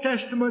Old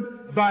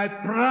Testament by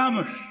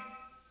promise.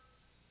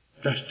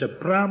 That's the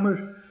promise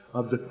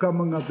of the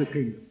coming of the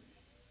kingdom.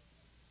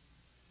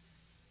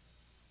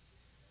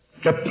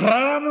 The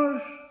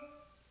promise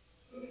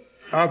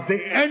of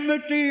the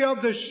enmity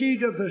of the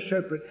seed of the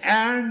serpent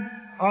and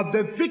of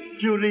the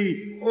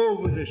victory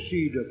over the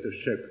seed of the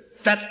serpent.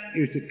 That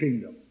is the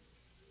kingdom.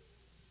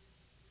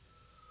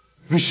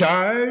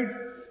 Besides,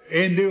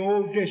 in the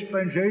old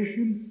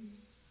dispensation,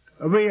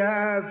 we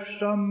have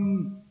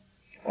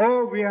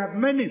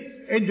many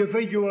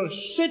individual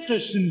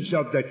citizens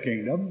of that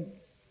kingdom.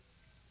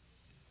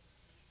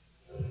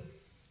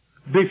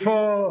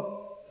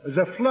 Before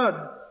the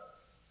flood,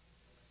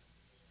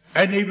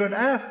 and even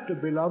after,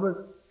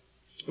 beloved,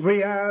 we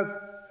have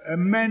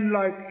men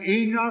like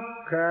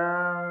Enoch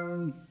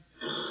and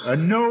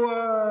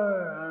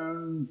Noah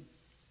and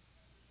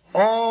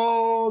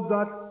all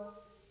that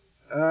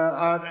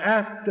are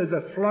after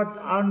the flood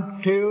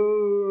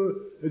until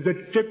the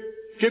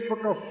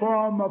typical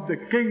form of the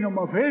kingdom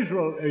of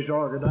Israel is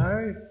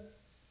organized.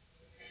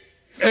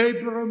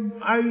 Abraham,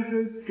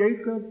 Isaac,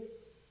 Jacob,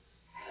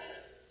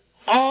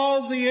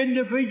 all the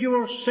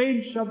individual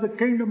saints of the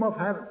kingdom of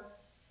heaven,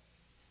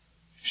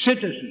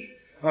 citizens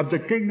of the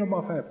kingdom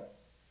of heaven,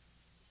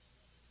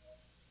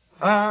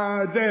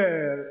 are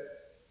there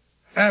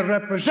and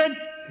represent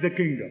the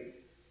kingdom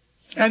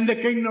and the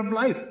kingdom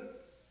life.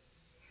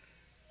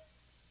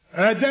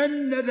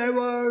 Then there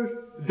was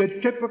the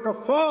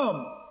typical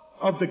form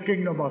of the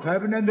kingdom of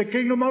heaven and the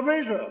kingdom of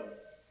Israel.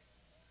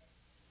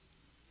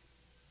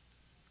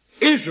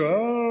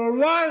 Israel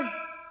was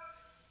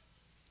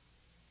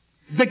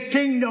the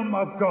kingdom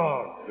of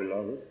God,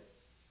 beloved.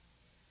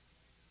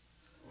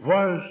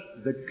 Was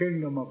the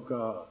kingdom of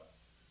God.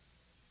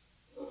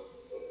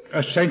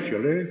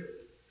 Essentially,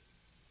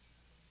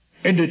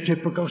 in the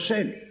typical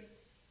sense.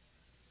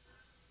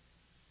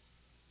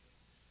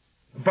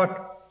 But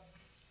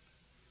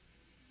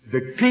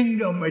the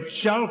kingdom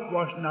itself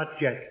was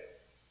not yet.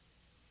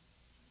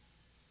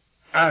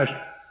 As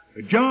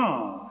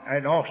John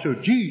and also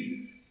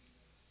Jesus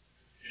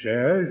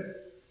says,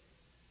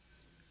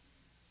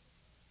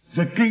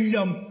 the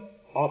kingdom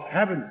of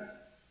heaven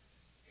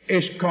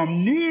is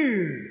come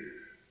near.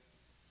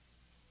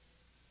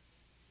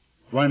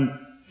 When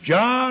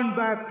John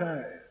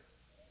baptized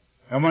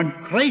and when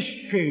Christ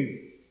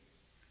came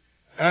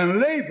and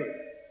labored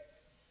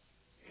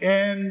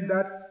in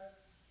that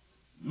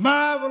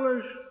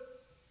marvelous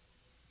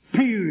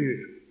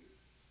period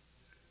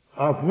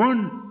of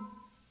 1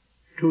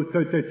 to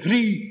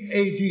 33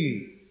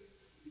 A.D.,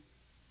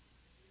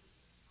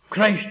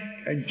 Christ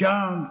and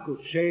John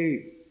could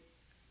say,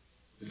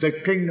 the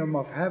kingdom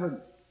of heaven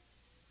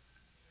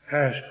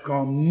has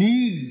come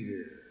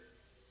near.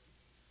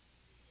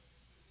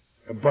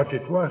 But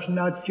it was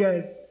not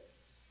yet,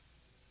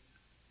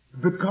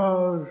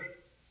 because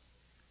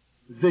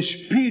the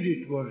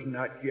Spirit was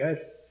not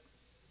yet.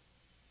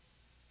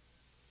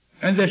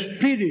 And the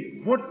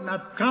Spirit would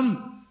not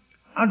come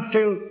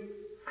until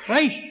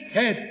Christ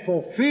had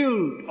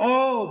fulfilled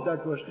all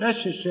that was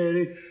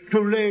necessary to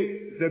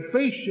lay the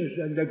basis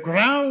and the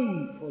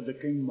ground for the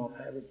kingdom of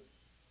heaven.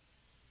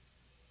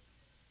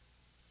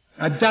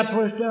 And that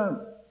was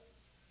done.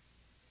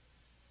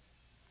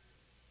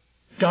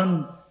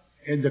 Done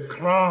in the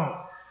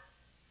cross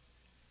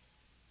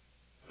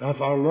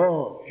of our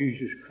Lord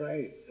Jesus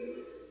Christ.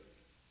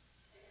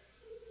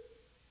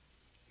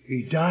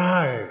 He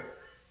died.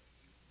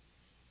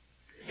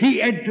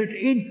 He entered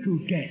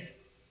into death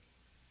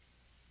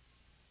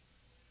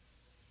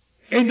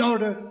in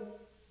order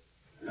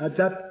that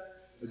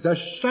the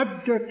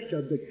subjects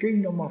of the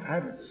kingdom of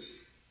heaven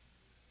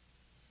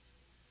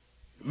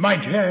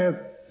might have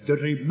the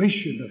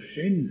remission of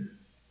sin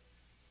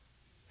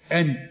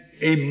and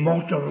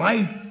immortal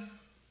life,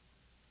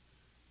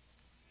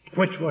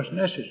 which was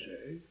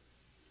necessary.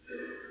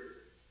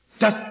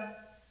 That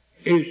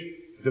is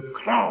the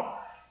cross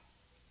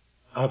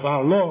of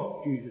our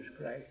Lord Jesus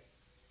Christ.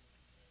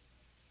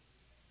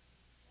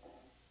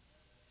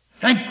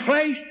 And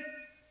Christ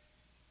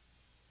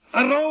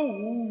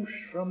arose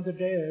from the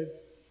dead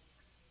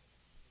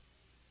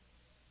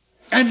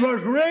and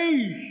was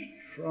raised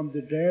from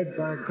the dead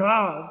by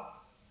God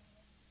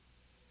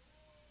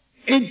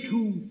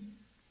into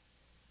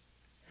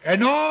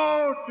an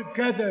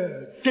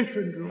altogether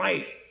different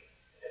life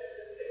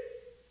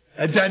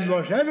than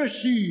was ever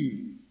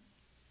seen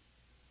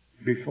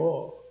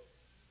before.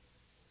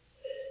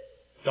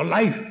 The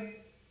life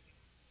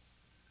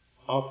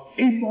of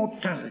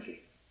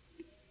immortality.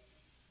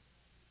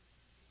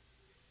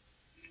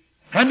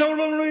 And not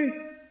only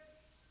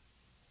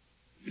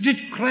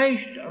did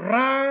Christ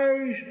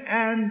rise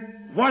and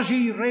was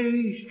he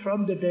raised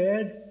from the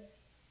dead,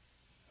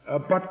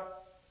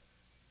 but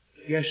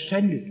he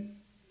ascended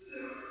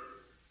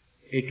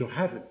into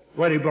heaven,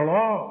 where he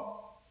belonged,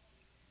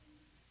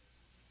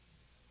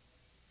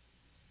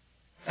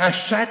 as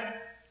sat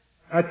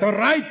at the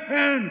right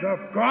hand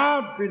of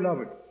God,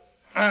 beloved,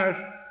 as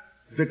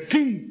the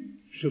King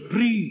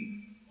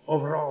supreme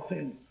over all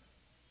things.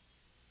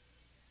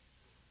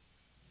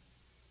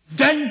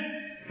 Then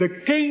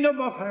the kingdom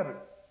of heaven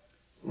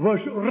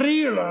was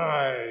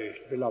realized,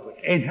 beloved,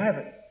 in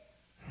heaven.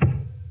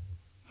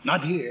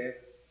 Not here,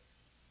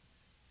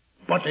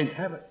 but in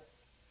heaven.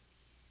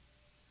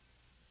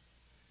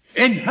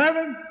 In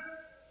heaven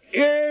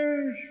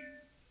is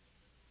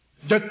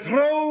the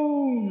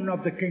throne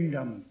of the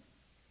kingdom,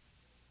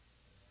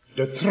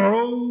 the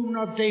throne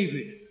of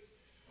David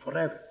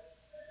forever.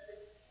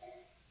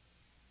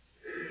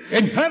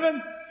 In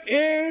heaven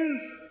is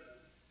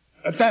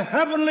the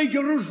heavenly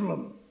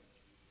Jerusalem,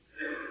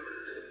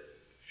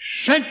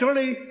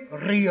 centrally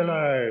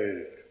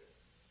realized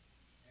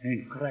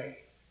in Christ.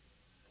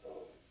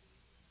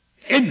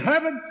 In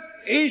heaven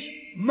is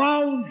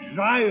Mount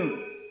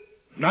Zion,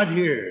 not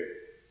here,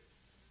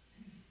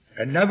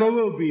 and never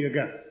will be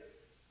again,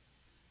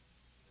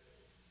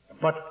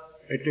 but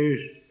it is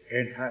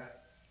in heaven.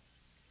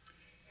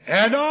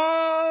 And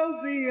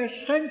all the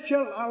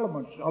essential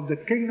elements of the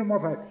kingdom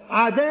of heaven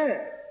are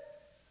there,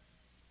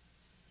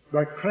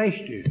 where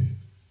Christ is,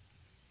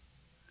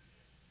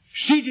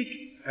 seated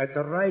at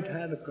the right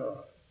hand of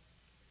God.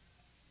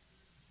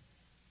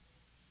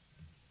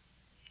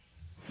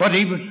 But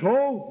even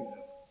so,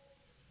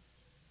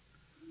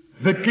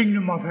 the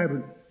kingdom of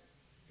heaven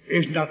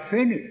is not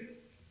finished.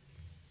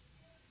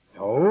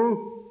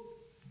 No.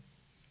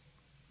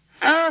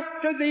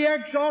 After the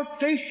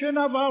exaltation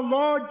of our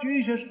Lord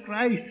Jesus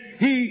Christ,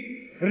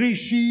 he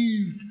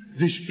received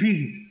the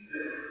Spirit.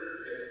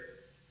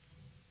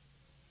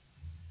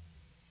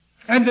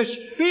 And the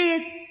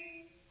Spirit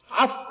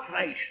of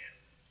Christ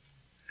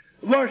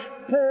was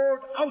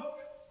poured out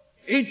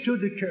into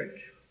the church.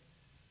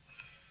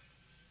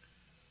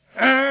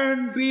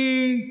 And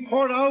being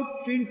poured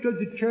out into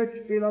the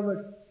church,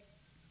 beloved,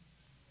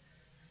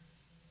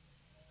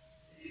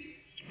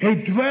 he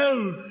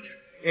dwelt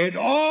in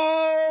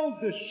all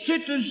the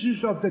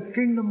citizens of the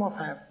kingdom of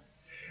heaven,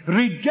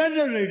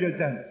 regenerated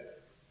them,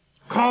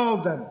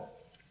 called them,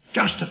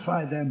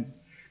 justified them,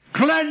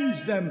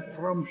 cleansed them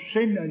from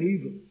sin and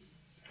evil,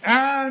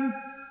 and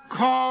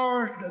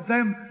caused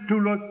them to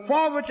look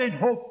forward in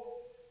hope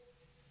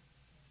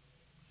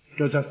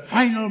to the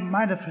final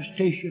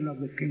manifestation of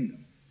the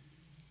kingdom.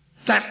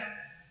 That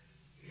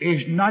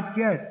is not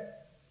yet.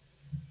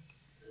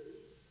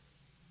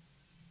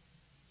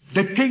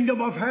 The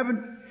kingdom of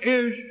heaven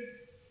is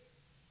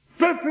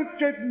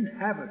perfected in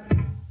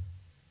heaven.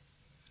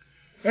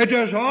 It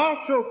is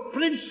also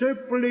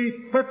principally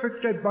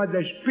perfected by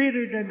the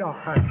Spirit in our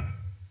heart.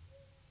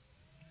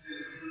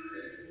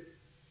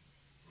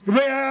 We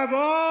have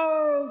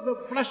all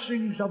the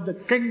blessings of the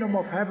kingdom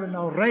of heaven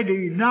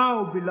already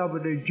now,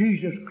 beloved, in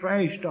Jesus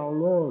Christ our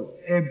Lord,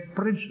 in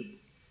principle.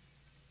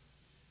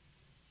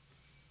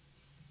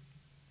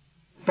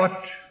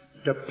 But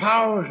the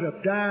powers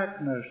of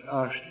darkness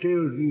are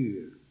still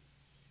here.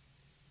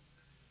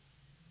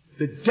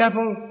 The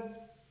devil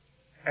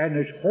and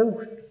his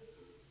host,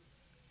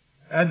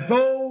 and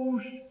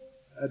those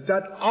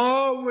that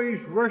always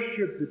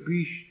worship the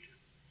beast,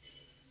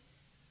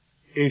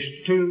 is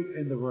still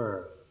in the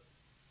world.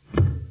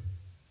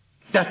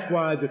 That's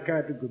why the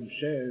Catechism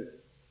says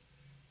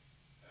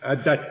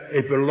that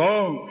it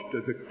belongs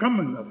to the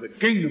coming of the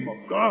kingdom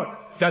of God,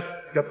 that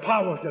the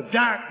powers of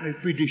darkness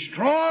be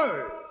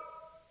destroyed,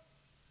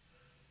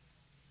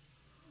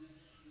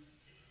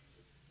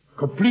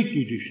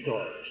 completely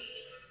destroyed.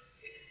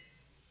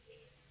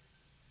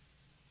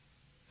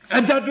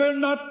 And that will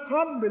not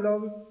come,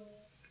 beloved.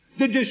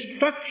 The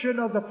destruction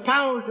of the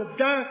powers of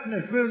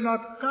darkness will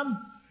not come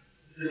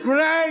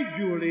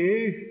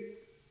gradually,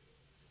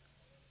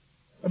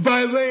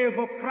 by way of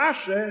a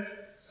process.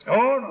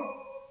 Oh no.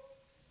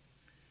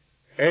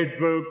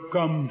 It will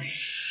come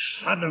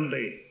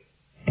suddenly.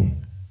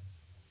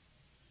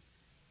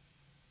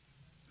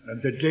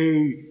 And the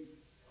day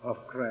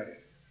of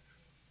Christ.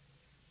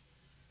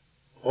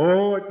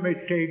 Oh, it may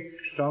take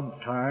some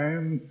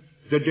time.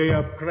 The day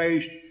of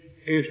Christ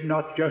is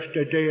not just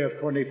a day of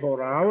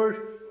 24 hours,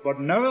 but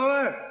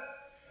nevertheless,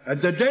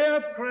 at the day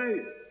of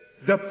Christ,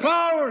 the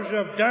powers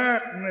of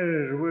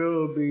darkness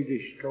will be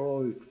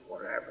destroyed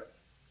forever.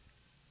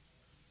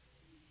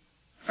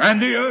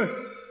 And the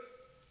earth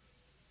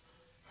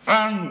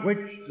on which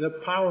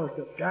the powers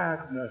of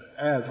darkness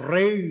have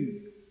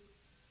reigned,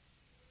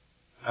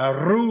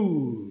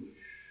 ruled,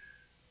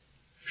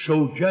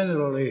 so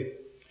generally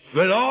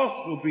will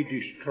also be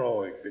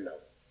destroyed, beloved.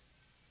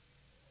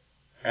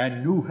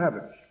 And new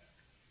heavens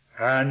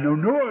and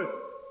new earth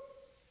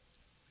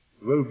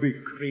will be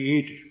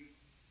created,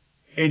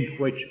 in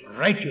which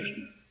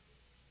righteousness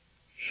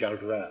shall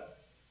dwell.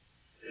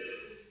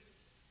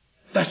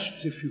 That's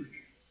the future.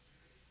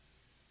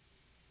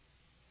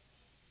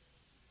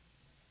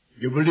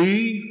 You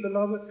believe,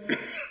 beloved?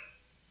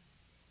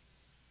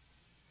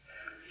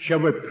 Shall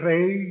we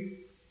pray,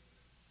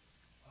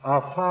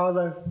 Our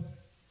Father,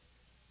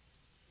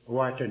 who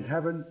art in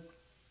heaven,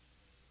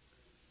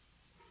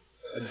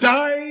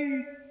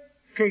 thy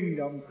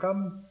kingdom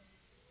come.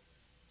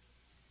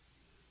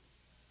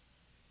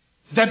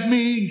 That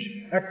means,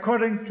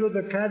 according to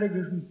the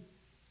Catechism,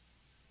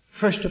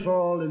 first of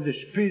all, in the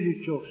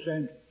spiritual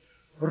sense,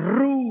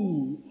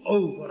 rule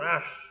over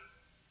us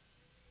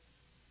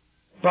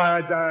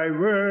by thy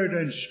word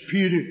and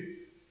spirit.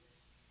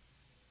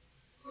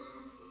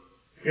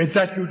 Is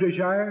that your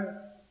desire?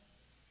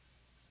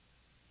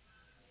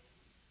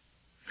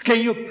 Can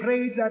you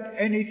pray that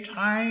any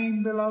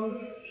time, beloved?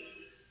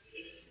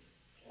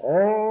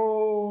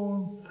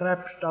 Oh,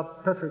 perhaps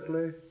not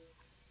perfectly.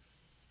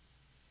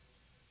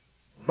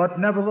 But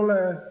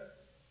nevertheless,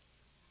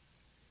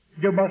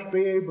 you must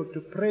be able to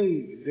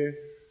pray this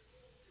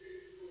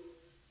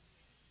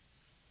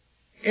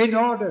in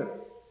order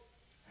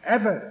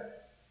ever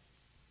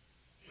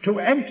to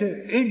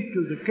enter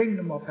into the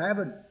kingdom of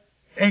heaven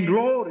in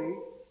glory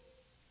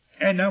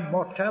and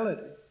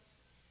immortality.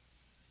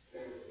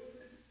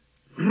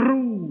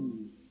 Rule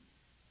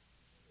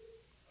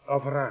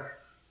over us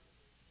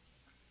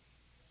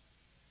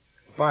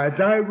by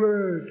thy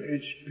word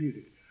and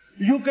spirit.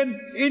 You can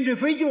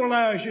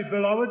individualize it,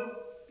 beloved,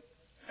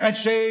 and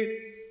say,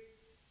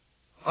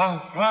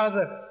 Our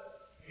Father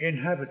in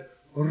heaven,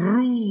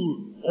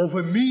 rule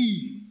over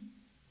me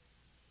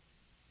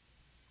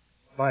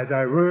by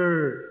thy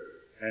word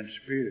and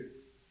spirit.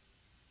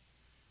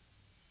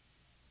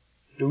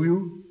 Do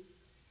you?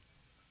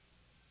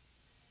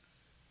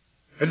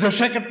 In the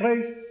second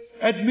place,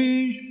 it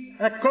means,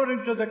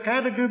 according to the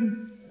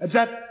Catechism,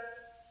 that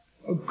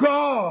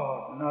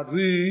God, not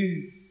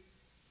we,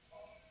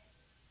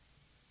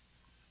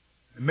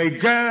 may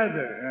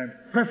gather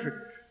and perfect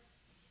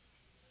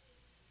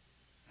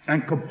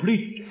and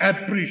complete and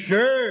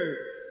preserve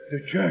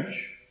the church.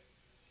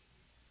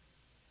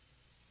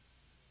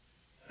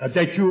 And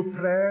that your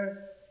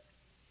prayer,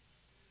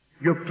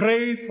 you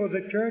pray for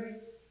the church,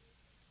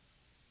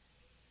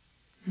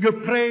 you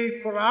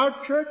pray for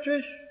our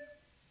churches,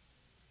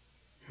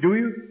 do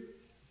you?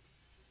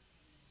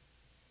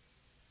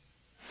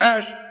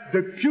 As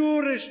the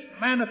purest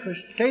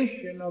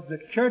manifestation of the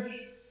church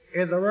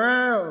in the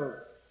world,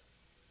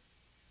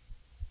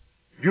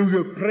 do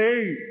you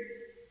pray,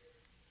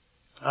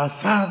 Our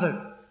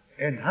Father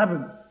in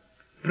heaven,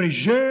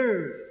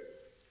 preserve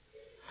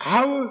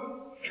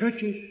our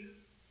churches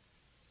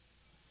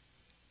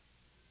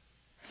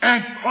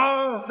and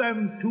cause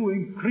them to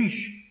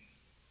increase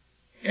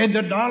in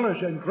the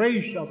knowledge and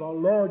grace of our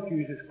Lord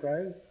Jesus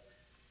Christ?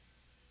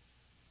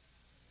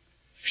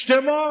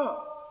 Still more,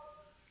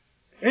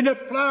 it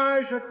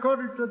applies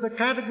according to the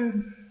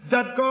Catechism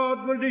that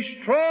God will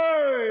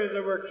destroy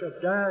the works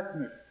of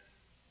darkness.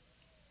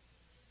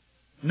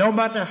 No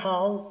matter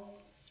how,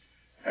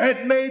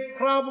 it may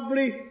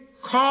probably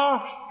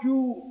cost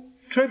you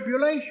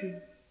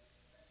tribulation.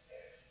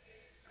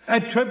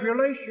 And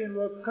tribulation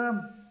will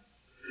come.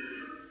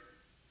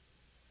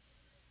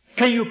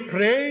 Can you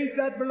praise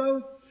that,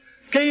 beloved?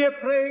 Can you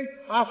pray,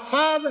 Our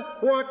Father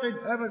who art in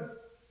heaven,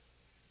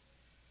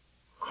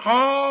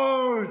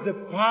 cause the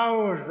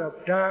powers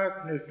of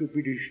darkness to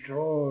be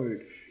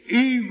destroyed,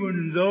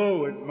 even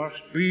though it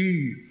must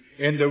be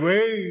in the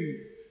way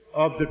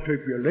of the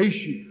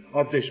tribulation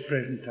of this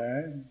present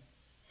time?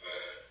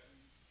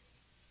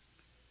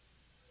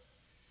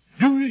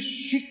 Do you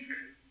seek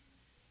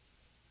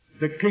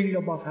the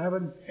kingdom of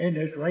heaven in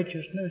His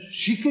righteousness?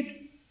 Seek it.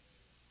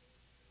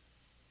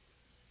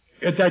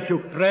 Is that your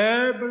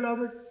prayer,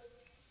 beloved?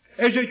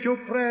 Is it your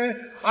prayer,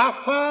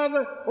 Our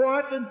Father who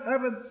art in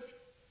heaven,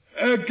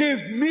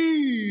 give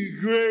me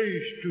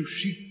grace to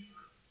seek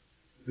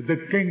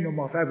the kingdom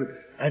of heaven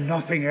and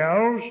nothing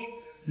else,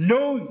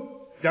 knowing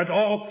that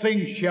all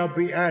things shall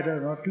be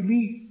added unto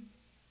me?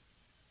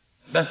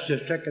 That's the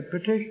second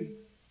petition.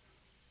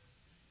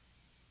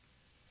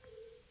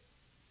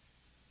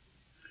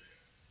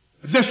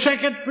 The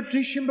second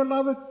petition,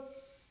 beloved,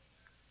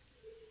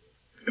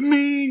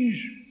 means,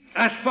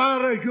 as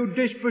far as your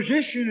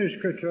disposition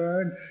is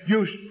concerned,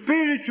 your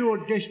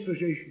spiritual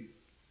disposition,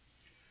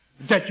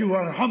 that you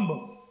are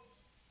humble,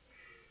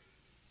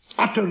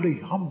 utterly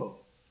humble,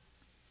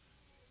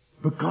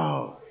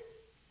 because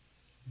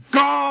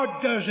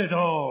God does it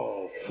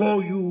all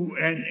for you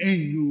and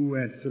in you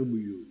and through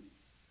you.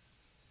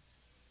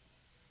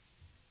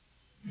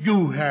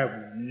 You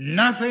have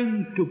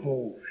nothing to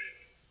boast,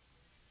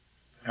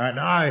 and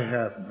I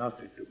have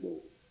nothing to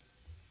boast.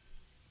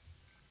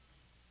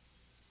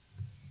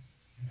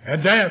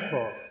 And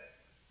therefore,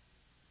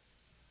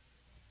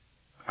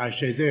 I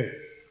say this.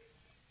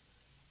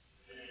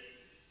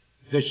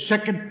 The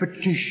second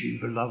petition,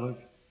 beloved,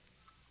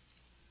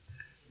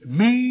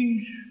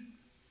 means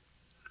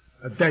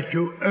that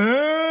you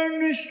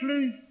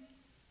earnestly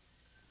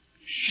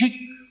seek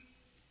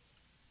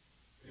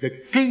the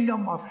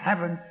kingdom of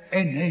heaven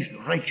and His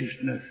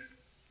righteousness.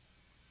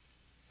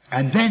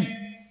 And then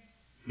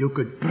you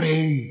could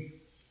pray.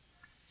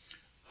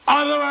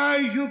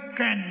 Otherwise you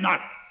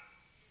cannot.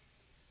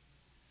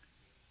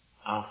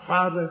 Our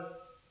Father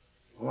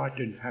who art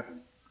in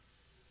heaven,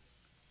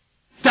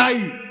 thy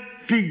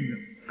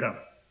kingdom come.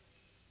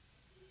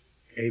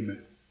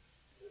 Amen.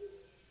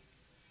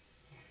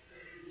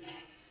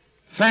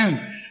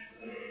 Thanks,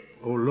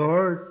 O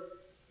Lord,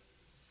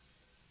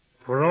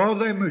 for all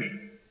thy mercy,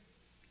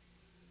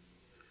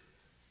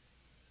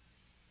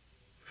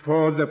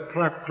 for the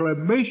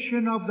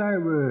proclamation of thy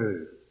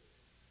word.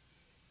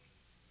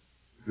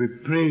 We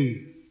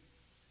pray,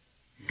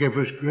 give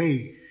us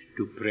grace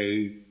to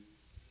pray,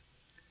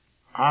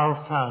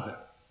 Our Father,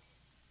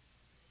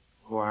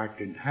 who art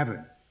in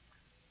heaven,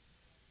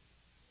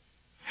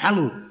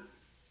 hallowed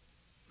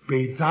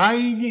be thy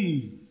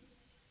name.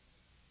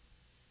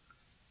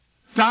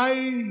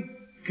 Thy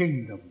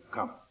kingdom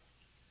come.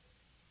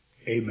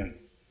 Amen.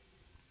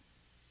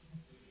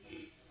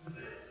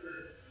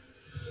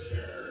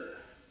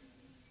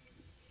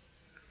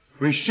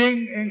 We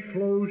sing in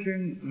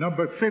closing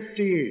number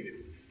 58.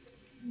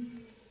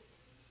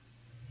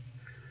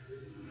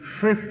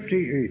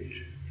 58.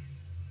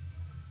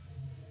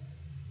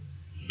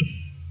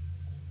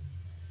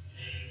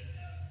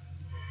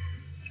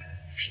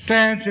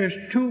 Stanzas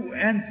 2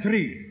 and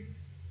 3.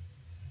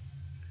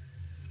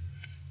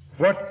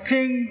 What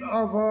King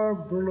of our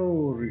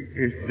glory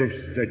is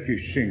this that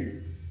you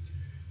sing?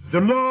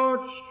 The Lord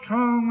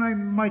strong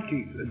and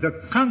mighty,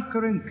 the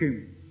conquering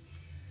King.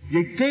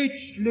 Ye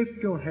gates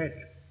lift your head,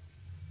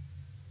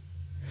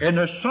 and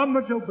the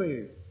summits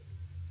obey.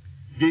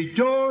 The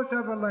doors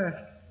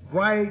everlasting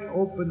wide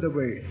open the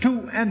way.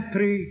 2 and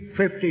 3,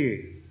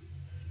 58.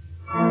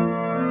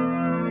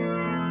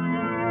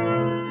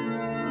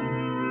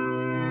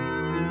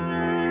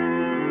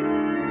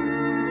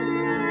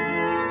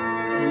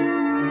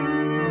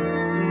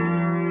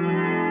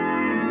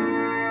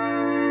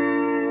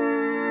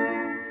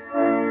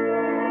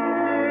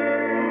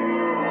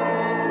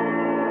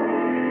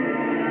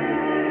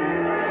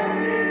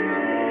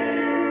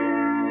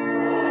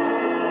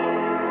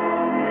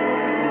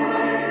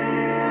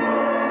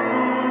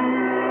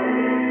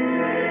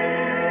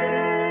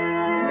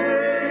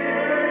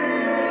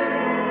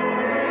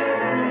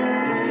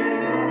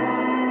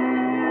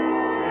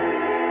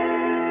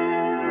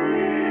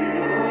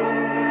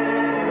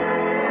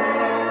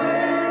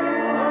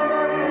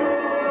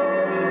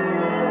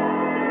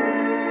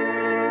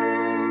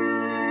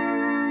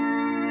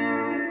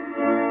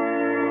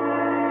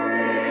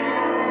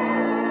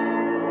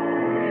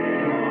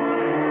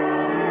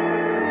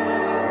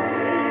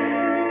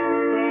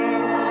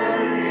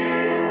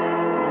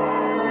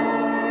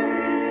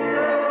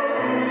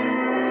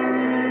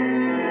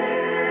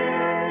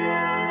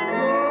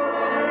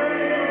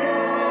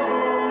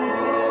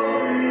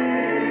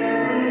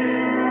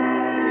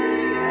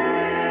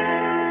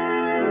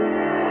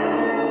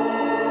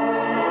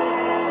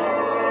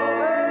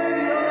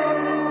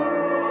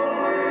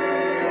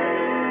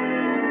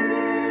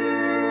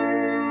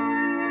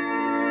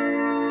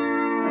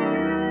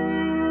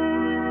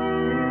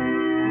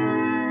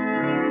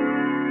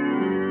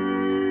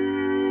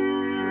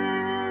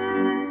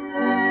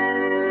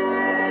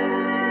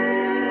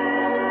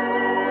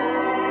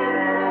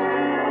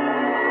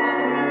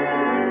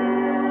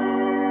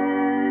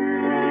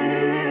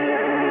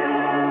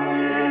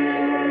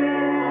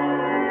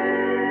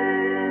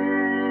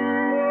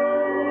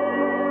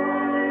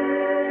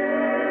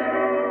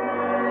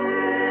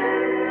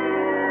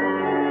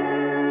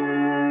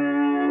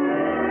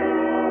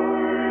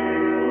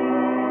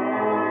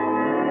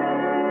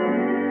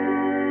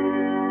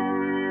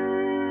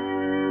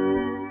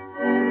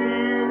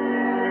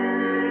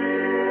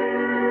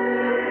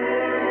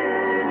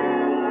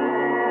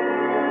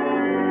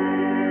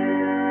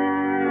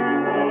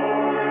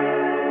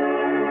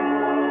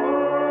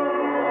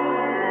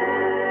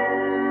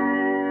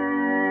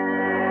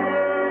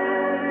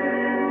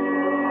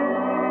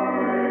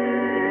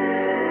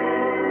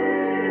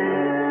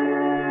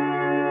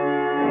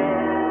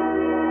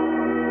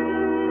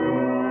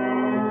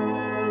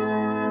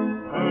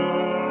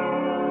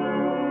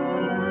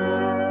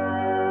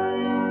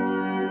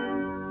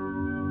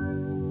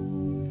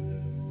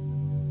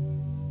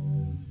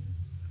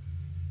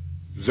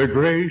 The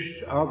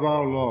grace of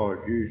our Lord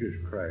Jesus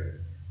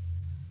Christ,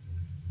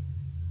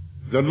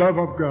 the love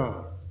of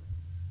God,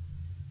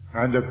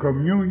 and the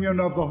communion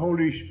of the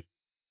Holy